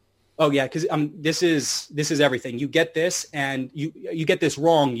 definitely. Oh yeah, because this is everything. You get this, and you get this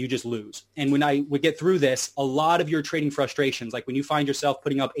wrong, you just lose. And when I would get through this, a lot of your trading frustrations, like when you find yourself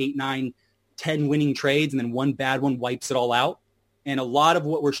putting up 8, 9, 10 winning trades, and then one bad one wipes it all out. And a lot of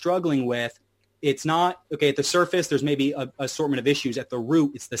what we're struggling with it's not, okay, at the surface, there's maybe a assortment of issues. At the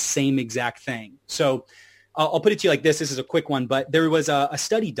root, it's the same exact thing. So I'll put it to you like this. This is a quick one, but there was a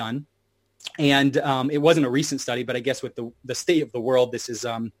study done, and it wasn't a recent study, but I guess with the state of the world, this is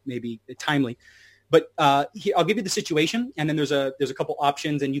maybe timely. But I'll give you the situation, and then there's a couple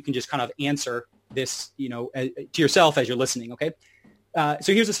options, and you can just kind of answer this, to yourself as you're listening, okay?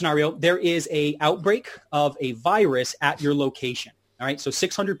 So here's a scenario. There is a outbreak of a virus at your location, all right? So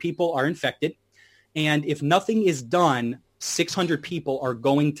 600 people are infected, and if nothing is done, 600 people are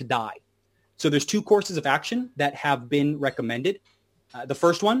going to die. So there's two courses of action that have been recommended. The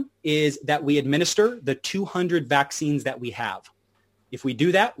first one is that we administer the 200 vaccines that we have. If we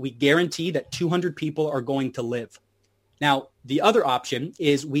do that, we guarantee that 200 people are going to live. Now, the other option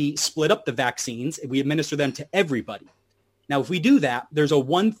is we split up the vaccines and we administer them to everybody. Now, if we do that, there's a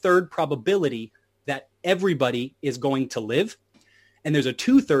 1/3 probability that everybody is going to live, and there's a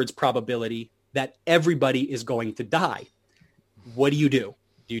 2/3 probability that everybody is going to die. What do you do?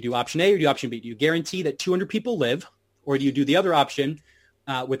 Do you do option A or do you option B? Do you guarantee that 200 people live, or do you do the other option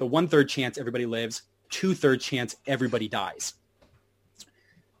with a 1/3 chance everybody lives, 2/3 chance everybody dies?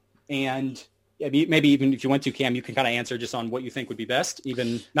 And maybe even if you want to, Cam, you can kind of answer just on what you think would be best,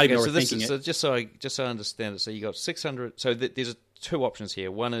 even not even overthinking it. So just so I understand it, so you got 600. So there's two options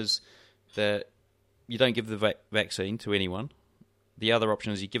here. One is that you don't give the vaccine to anyone. The other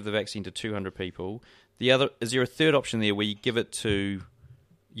option is you give the vaccine to 200 people. Is there a third option there where you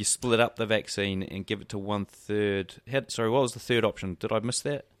split up the vaccine and give it to 1/3? Sorry, what was the third option? Did I miss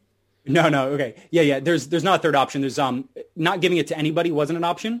that? No. Okay. Yeah. There's not a third option. There's not giving it to anybody wasn't an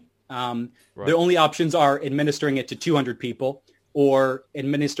option. Right. The only options are administering it to 200 people or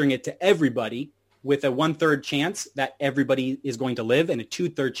administering it to everybody with a 1/3 chance that everybody is going to live and a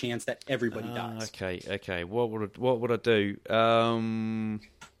 2/3 chance that everybody dies. Okay. What would I do?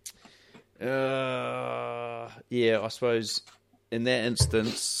 I suppose in that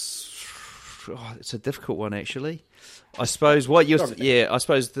instance, it's a difficult one actually. I suppose what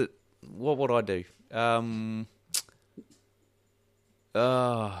would I do?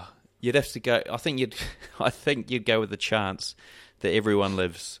 You'd have to go. I think you'd go with the chance that everyone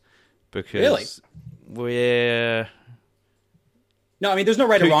lives, because No, I mean there's no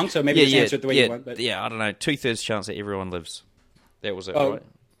right or wrong, so maybe just answer it the way you want. But I don't know. 2/3 chance that everyone lives. That was it, right?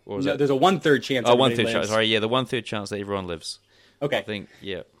 Or was there's a 1/3 chance. Oh, 1/3 chance. Sorry, the 1/3 chance that everyone lives. Okay. I think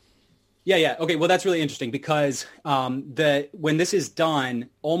Yeah. Okay. Well, that's really interesting because when this is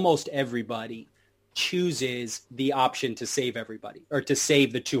done, almost everybody chooses the option to save everybody or to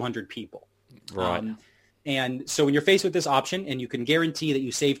save the 200 people. Right. And so when you're faced with this option and you can guarantee that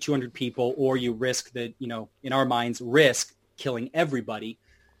you save 200 people or you risk that, in our minds, risk killing everybody,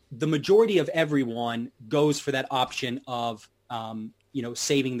 the majority of everyone goes for that option of,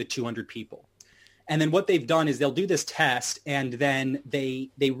 saving the 200 people. And then what they've done is they'll do this test and then they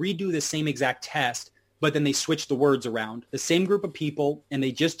redo the same exact test, but then they switch the words around. The same group of people, and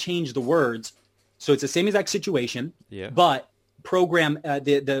they just change the words. So it's the same exact situation, but program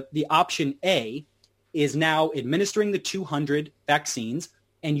the option A is now administering the 200 vaccines,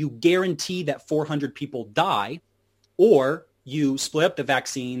 and you guarantee that 400 people die, or you split up the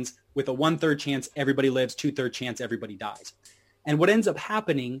vaccines with a 1/3 chance everybody lives, 2/3 chance everybody dies. And what ends up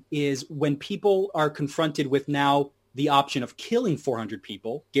happening is when people are confronted with now the option of killing 400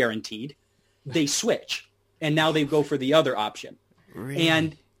 people, guaranteed, they switch, and now they go for the other option. Really?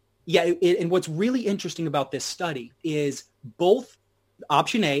 And and what's really interesting about this study is both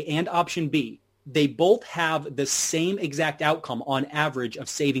option A and option B, they both have the same exact outcome on average of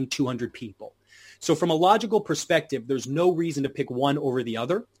saving 200 people. So from a logical perspective, there's no reason to pick one over the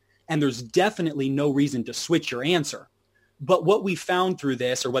other, and there's definitely no reason to switch your answer. But what we found through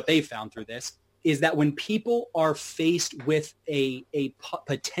this, or what they found through this, is that when people are faced with a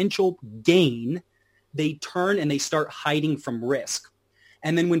potential gain, they turn and they start hiding from risk.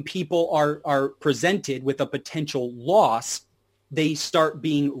 And then when people are presented with a potential loss, they start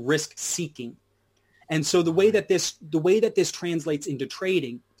being risk-seeking. And so the way that this translates into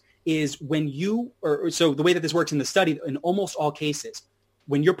trading is the way that this works in the study, in almost all cases,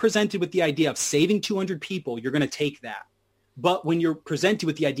 when you're presented with the idea of saving 200 people, you're going to take that. But when you're presented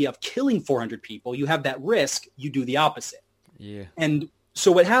with the idea of killing 400 people, you have that risk, you do the opposite. Yeah. And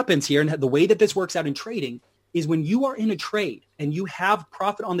so what happens here, and the way that this works out in trading, is when you are in a trade and you have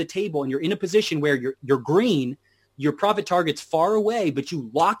profit on the table and you're in a position where you're green, your profit target's far away, but you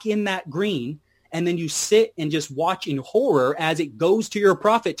lock in that green, and then you sit and just watch in horror as it goes to your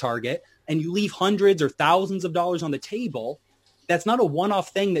profit target, and you leave hundreds or thousands of dollars on the table. That's not a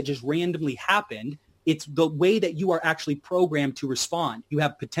one-off thing that just randomly happened. It's the way that you are actually programmed to respond. You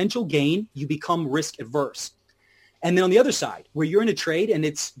have potential gain. You become risk adverse. And then on the other side, where you're in a trade and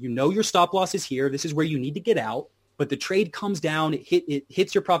it's, your stop loss is here. This is where you need to get out. But the trade comes down. It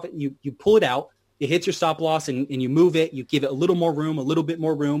hits your profit. You pull it out. It hits your stop loss and you move it. You give it a little more room, a little bit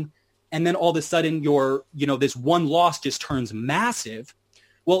more room. And then all of a sudden this one loss just turns massive.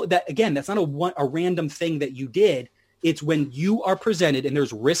 Well, that's not a random thing that you did. It's when you are presented and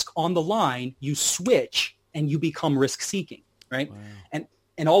there's risk on the line, you switch and you become risk seeking, right? Wow.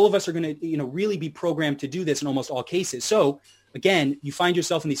 And all of us are going to, really be programmed to do this in almost all cases. So again, you find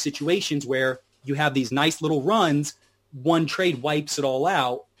yourself in these situations where you have these nice little runs, one trade wipes it all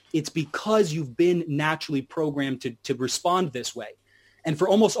out. It's because you've been naturally programmed to respond this way. And for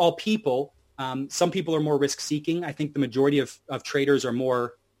almost all people, some people are more risk seeking. I think the majority of traders are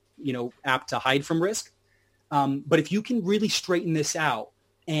more, apt to hide from risk. But if you can really straighten this out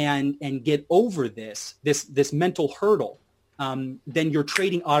and get over this mental hurdle, then your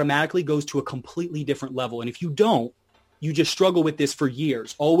trading automatically goes to a completely different level. And if you don't, you just struggle with this for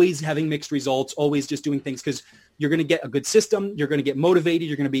years, always having mixed results, always just doing things because you're going to get a good system, you're going to get motivated,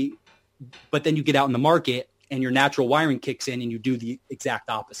 but then you get out in the market and your natural wiring kicks in and you do the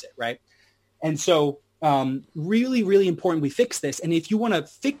exact opposite, right? And so really, really important we fix this. And if you want to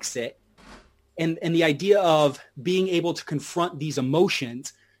fix it, and the idea of being able to confront these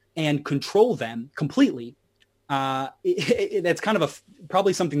emotions and control them completely, that's kind of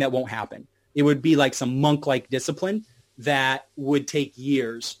probably something that won't happen. It would be like some monk-like discipline that would take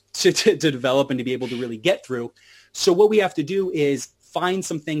years to develop and to be able to really get through. So what we have to do is find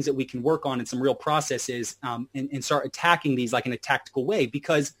some things that we can work on and some real processes and start attacking these like in a tactical way.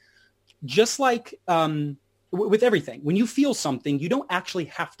 Because just like with everything, when you feel something, you don't actually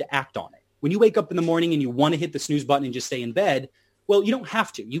have to act on it. When you wake up in the morning and you want to hit the snooze button and just stay in bed, well, you don't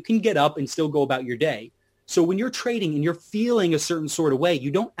have to. You can get up and still go about your day. So when you're trading and you're feeling a certain sort of way, you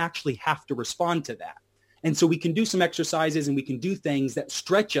don't actually have to respond to that. And so we can do some exercises and we can do things that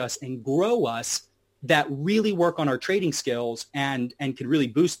stretch us and grow us that really work on our trading skills and can really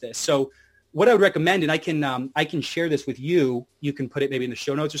boost this. So what I would recommend, and I can share this with you. You can put it maybe in the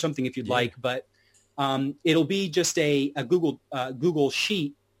show notes or something if you'd like, but it'll be just a Google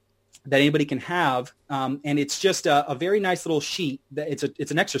sheet that anybody can have, and it's just a very nice little sheet. That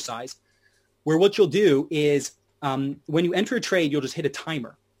it's an exercise where what you'll do is when you enter a trade, you'll just hit a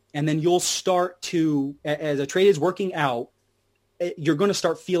timer, and then you'll start to, as a trade is working out, you're going to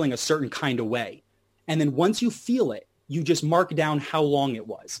start feeling a certain kind of way, and then once you feel it, you just mark down how long it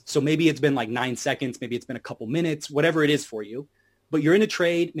was. So maybe it's been like 9 seconds, maybe it's been a couple minutes, whatever it is for you. But you're in a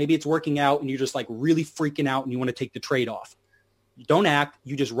trade, maybe it's working out, and you're just like really freaking out, and you want to take the trade off. You don't act,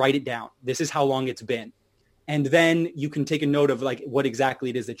 you just write it down. This is how long it's been. And then you can take a note of like what exactly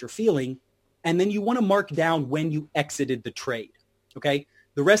it is that you're feeling. And then you want to mark down when you exited the trade. Okay.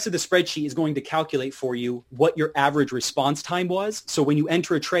 The rest of the spreadsheet is going to calculate for you what your average response time was. So when you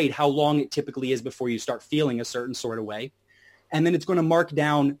enter a trade, how long it typically is before you start feeling a certain sort of way. And then it's going to mark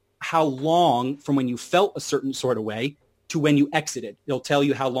down how long from when you felt a certain sort of way to when you exited. It'll tell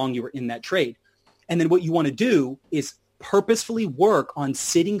you how long you were in that trade. And then what you want to do is purposefully work on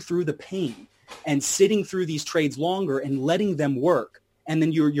sitting through the pain and sitting through these trades longer and letting them work. And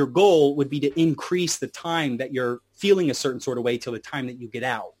then your goal would be to increase the time that you're feeling a certain sort of way till the time that you get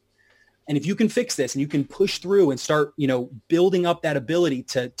out. And if you can fix this and you can push through and start, building up that ability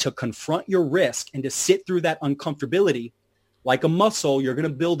to confront your risk and to sit through that uncomfortability, like a muscle, you're going to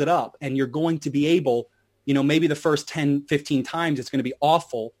build it up and you're going to be able, maybe the first 10, 15 times it's going to be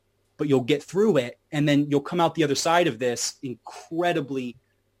awful, but you'll get through it, and then you'll come out the other side of this incredibly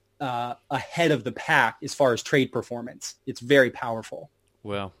ahead of the pack as far as trade performance. It's very powerful.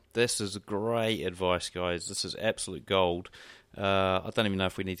 Well, this is great advice, guys. This is absolute gold. I don't even know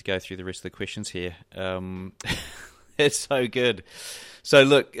if we need to go through the rest of the questions here. It's so good. So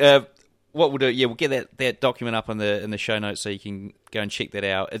look, what we'll do, we'll get that document up in the show notes so you can go and check that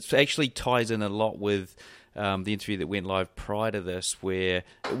out. It actually ties in a lot with the interview that went live prior to this, where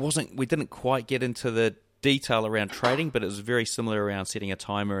we didn't quite get into the detail around trading, but it was very similar around setting a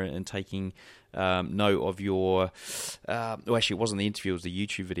timer and taking note of your actually it wasn't the interview, it was the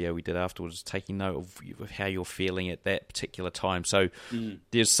YouTube video we did afterwards, taking note of how you're feeling at that particular time. So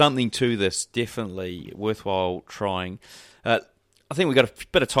there's something to this, definitely worthwhile trying. I think we've got a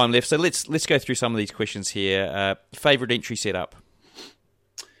bit of time left, so let's go through some of these questions here. Favorite entry setup?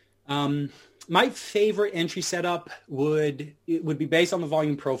 My favorite entry setup would be based on the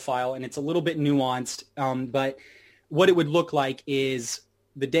volume profile, and it's a little bit nuanced, but what it would look like is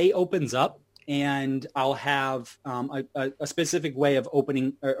the day opens up and I'll have a specific way of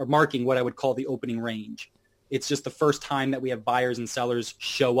opening or marking what I would call the opening range. It's just the first time that we have buyers and sellers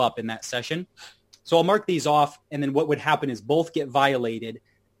show up in that session. So I'll mark these off, and then what would happen is both get violated.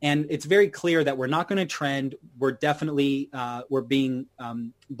 And it's very clear that we're not going to trend. We're definitely,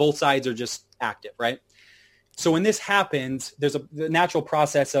 both sides are just active, right? So when this happens, there's the natural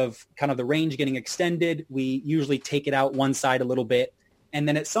process of kind of the range getting extended. We usually take it out one side a little bit. And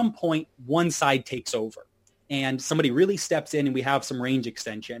then at some point, one side takes over and somebody really steps in and we have some range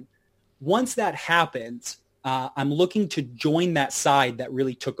extension. Once that happens, I'm looking to join that side that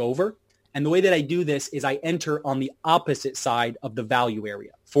really took over. And the way that I do this is I enter on the opposite side of the value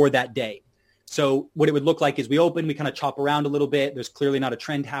area for that day. So what it would look like is we open, we kind of chop around a little bit. There's clearly not a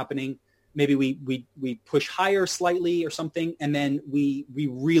trend happening. Maybe we push higher slightly or something, and then we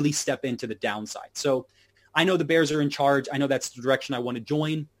really step into the downside. So I know the bears are in charge. I know that's the direction I want to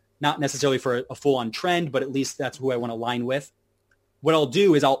join, not necessarily for a full-on trend, but at least that's who I want to align with. What I'll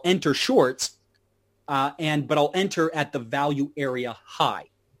do is I'll enter shorts, but I'll enter at the value area high.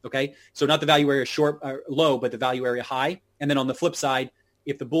 Okay, so not the value area short or low, but the value area high. And then on the flip side,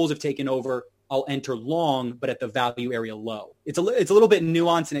 if the bulls have taken over, I'll enter long, but at the value area low. It's a little bit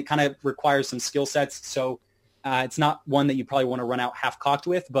nuanced, and it kind of requires some skill sets. So it's not one that you probably want to run out half cocked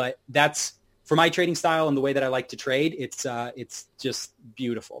with, but that's for my trading style and the way that I like to trade. It's just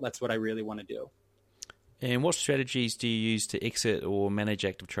beautiful. That's what I really want to do. And what strategies do you use to exit or manage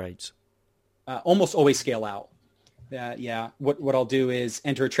active trades? Almost always scale out. What I'll do is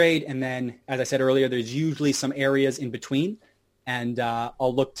enter a trade, and then, as I said earlier, there's usually some areas in between, and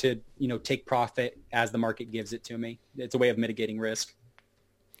I'll look to take profit as the market gives it to me. It's a way of mitigating risk.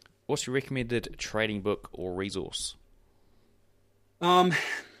 What's your recommended trading book or resource? I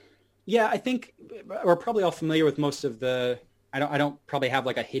think we're probably all familiar with most of the. I don't probably have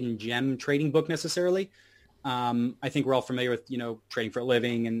like a hidden gem trading book necessarily. I think we're all familiar with trading for a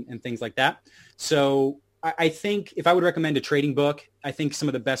living and things like that. So I think if I would recommend a trading book, I think some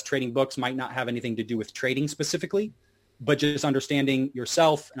of the best trading books might not have anything to do with trading specifically, but just understanding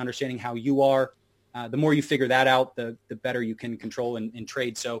yourself and understanding how you are. The more you figure that out, the better you can control and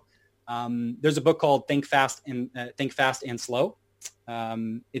trade. So there's a book called Think Fast and Slow.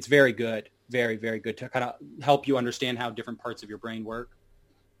 It's very good, very, very good to kind of help you understand how different parts of your brain work.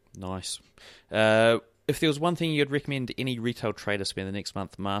 Nice. If there was one thing you'd recommend any retail trader spend the next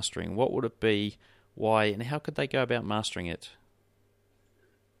month mastering, what would it be? Why, and how could they go about mastering it?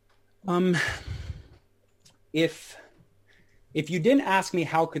 If you didn't ask me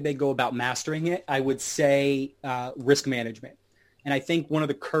how could they go about mastering it, I would say risk management. And I think one of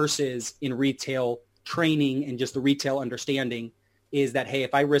the curses in retail training and just the retail understanding is that, hey,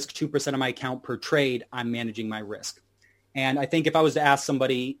 if I risk 2% of my account per trade, I'm managing my risk. And I think if I was to ask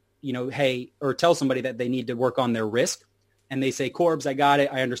somebody, hey, or tell somebody that they need to work on their risk, and they say, Corbs, I got it,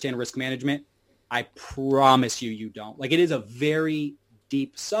 I understand risk management, I promise you don't. Like, it is a very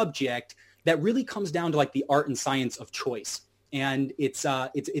deep subject that really comes down to like the art and science of choice. And it's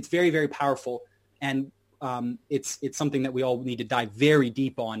very, very powerful. And it's something that we all need to dive very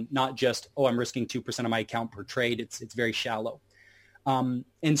deep on, not just, I'm risking 2% of my account per trade. It's very shallow.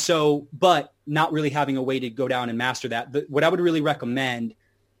 But not really having a way to go down and master that. But what I would really recommend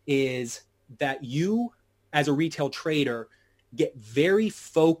is that you, as a retail trader, get very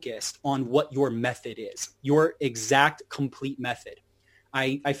focused on what your method is, your exact complete method.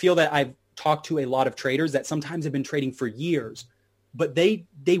 I feel that I've talked to a lot of traders that sometimes have been trading for years, but they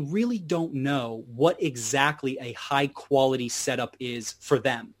really don't know what exactly a high quality setup is for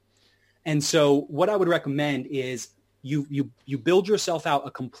them. And so what I would recommend is you build yourself out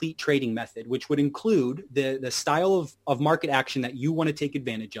a complete trading method, which would include the style of market action that you want to take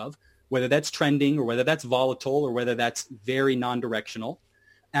advantage of, whether that's trending or whether that's volatile or whether that's very non-directional.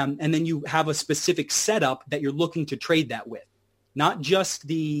 And then you have a specific setup that you're looking to trade that with, not just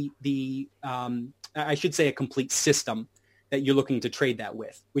I should say a complete system that you're looking to trade that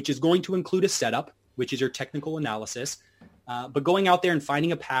with, which is going to include a setup, which is your technical analysis. But going out there and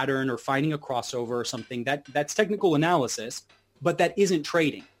finding a pattern or finding a crossover or something, that's technical analysis, but that isn't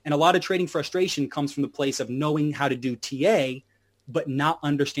trading. And a lot of trading frustration comes from the place of knowing how to do TA, but not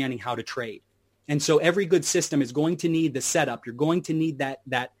understanding how to trade. And so every good system is going to need the setup. You're going to need that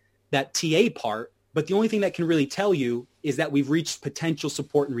TA part, but the only thing that can really tell you is that we've reached potential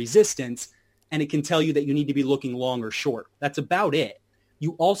support and resistance, and it can tell you that you need to be looking long or short. That's about it.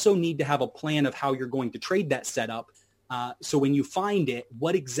 You also need to have a plan of how you're going to trade that setup. So when you find it,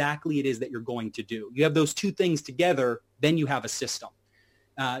 what exactly it is that you're going to do. You have those two things together, then you have a system.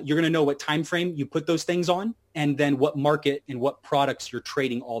 You're going to know what time frame you put those things on, and then what market and what products you're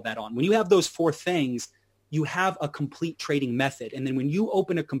trading all that on. When you have those 4 things, you have a complete trading method. And then when you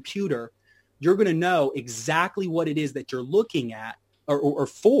open a computer, you're going to know exactly what it is that you're looking at or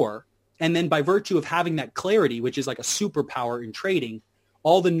for. And then by virtue of having that clarity, which is like a superpower in trading,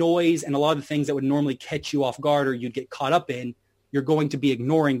 all the noise and a lot of the things that would normally catch you off guard or you'd get caught up in, you're going to be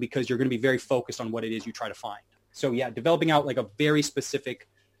ignoring because you're going to be very focused on what it is you try to find. So yeah, developing out like a very specific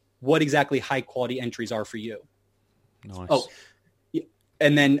what exactly high quality entries are for you. Nice. Oh,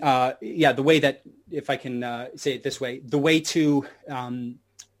 and then the way that, if I can say it this way, the way to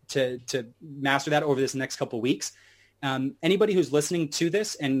master that over this next couple of weeks. Anybody who's listening to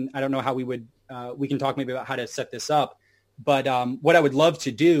this, and I don't know how we can talk maybe about how to set this up, but what I would love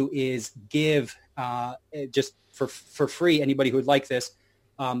to do is give just for free, anybody who would like this,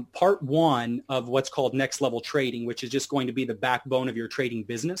 part 1 of what's called Next Level Trading, which is just going to be the backbone of your trading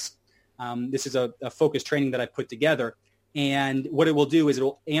business. This is a focused training that I put together. And what it will do is it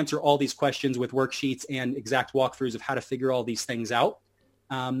will answer all these questions with worksheets and exact walkthroughs of how to figure all these things out.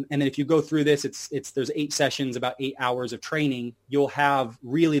 And then if you go through this, there's 8 sessions, about 8 hours of training. You'll have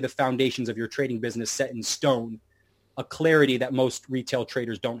really the foundations of your trading business set in stone, a clarity that most retail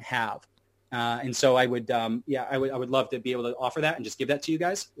traders don't have. And so I would love to be able to offer that and just give that to you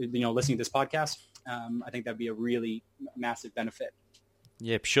guys, listening to this podcast. I think that'd be a really massive benefit.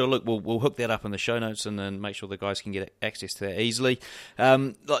 Yeah, sure. Look, we'll hook that up in the show notes and then make sure the guys can get access to that easily.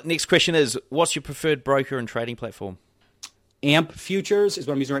 Next question is, what's your preferred broker and trading platform? AMP Futures is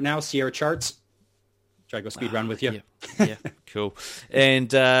what I'm using right now, Sierra Charts. Try to go speed round with you. Yeah, cool.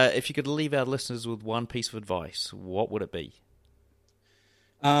 And if you could leave our listeners with one piece of advice, what would it be?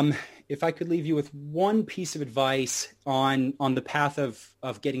 If I could leave you with one piece of advice on the path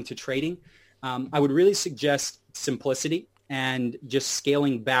of getting to trading, I would really suggest simplicity and just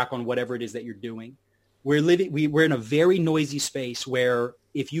scaling back on whatever it is that you're doing. We're in a very noisy space where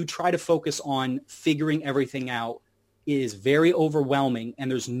if you try to focus on figuring everything out, it is very overwhelming, and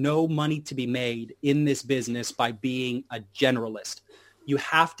there's no money to be made in this business by being a generalist. You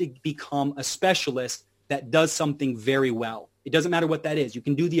have to become a specialist that does something very well. It doesn't matter what that is. You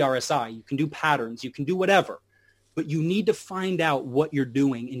can do the RSI, you can do patterns, you can do whatever, but you need to find out what you're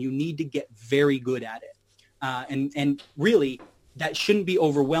doing, and you need to get very good at it. And really, that shouldn't be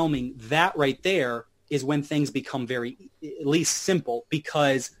overwhelming. That right there is when things become very, at least simple,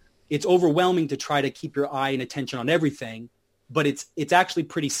 because it's overwhelming to try to keep your eye and attention on everything, but it's actually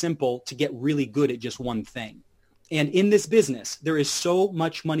pretty simple to get really good at just one thing. And in this business, there is so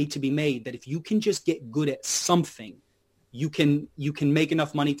much money to be made that if you can just get good at something, you can make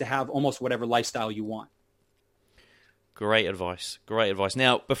enough money to have almost whatever lifestyle you want. Great advice.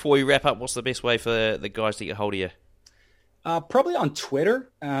 Now, before we wrap up, what's the best way for the guys to get hold of you? Probably on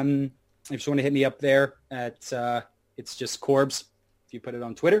Twitter. If you just want to hit me up there it's just Corbs if you put it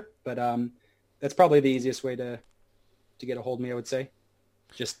on Twitter. But that's probably the easiest way to get a hold of me, I would say.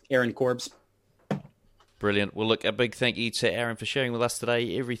 Just Aaron Corbs. Brilliant. Well, look, a big thank you to Aaron for sharing with us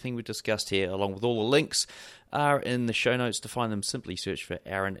today. Everything we discussed here, along with all the links, are in the show notes. To find them, simply search for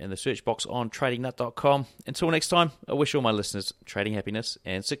Aaron in the search box on tradingnut.com. Until next time, I wish all my listeners trading happiness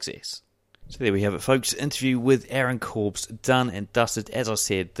and success. So there we have it, folks. Interview with Aaron Corbs, done and dusted. As I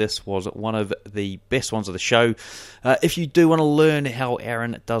said, this was one of the best ones of the show. If you do want to learn how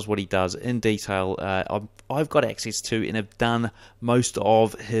Aaron does what he does in detail, I've got access to and have done most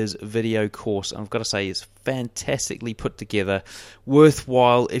of his video course. I've got to say, it's fantastically put together.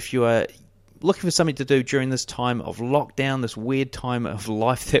 Worthwhile if you are looking for something to do during this time of lockdown, this weird time of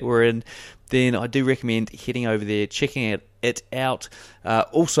life that we're in, then I do recommend heading over there, checking it out.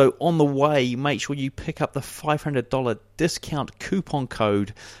 Also, on the way, make sure you pick up the $500 discount coupon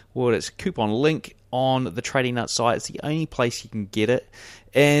code, or it's coupon link on the Trading Nut site. It's the only place you can get it.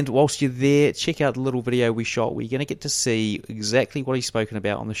 And whilst you're there, check out the little video we shot where you're going to get to see exactly what he's spoken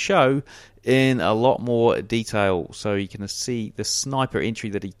about on the show in a lot more detail. So you can see the sniper entry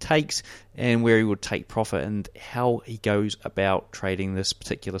that he takes and where he would take profit and how he goes about trading this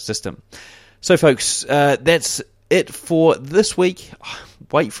particular system. So folks, that's it for this week.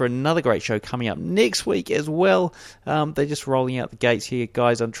 Wait for another great show coming up next week as well. They're just rolling out the gates here,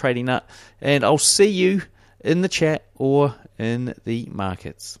 guys, on Trading Nut. And I'll see you in the chat or in the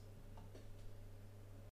markets.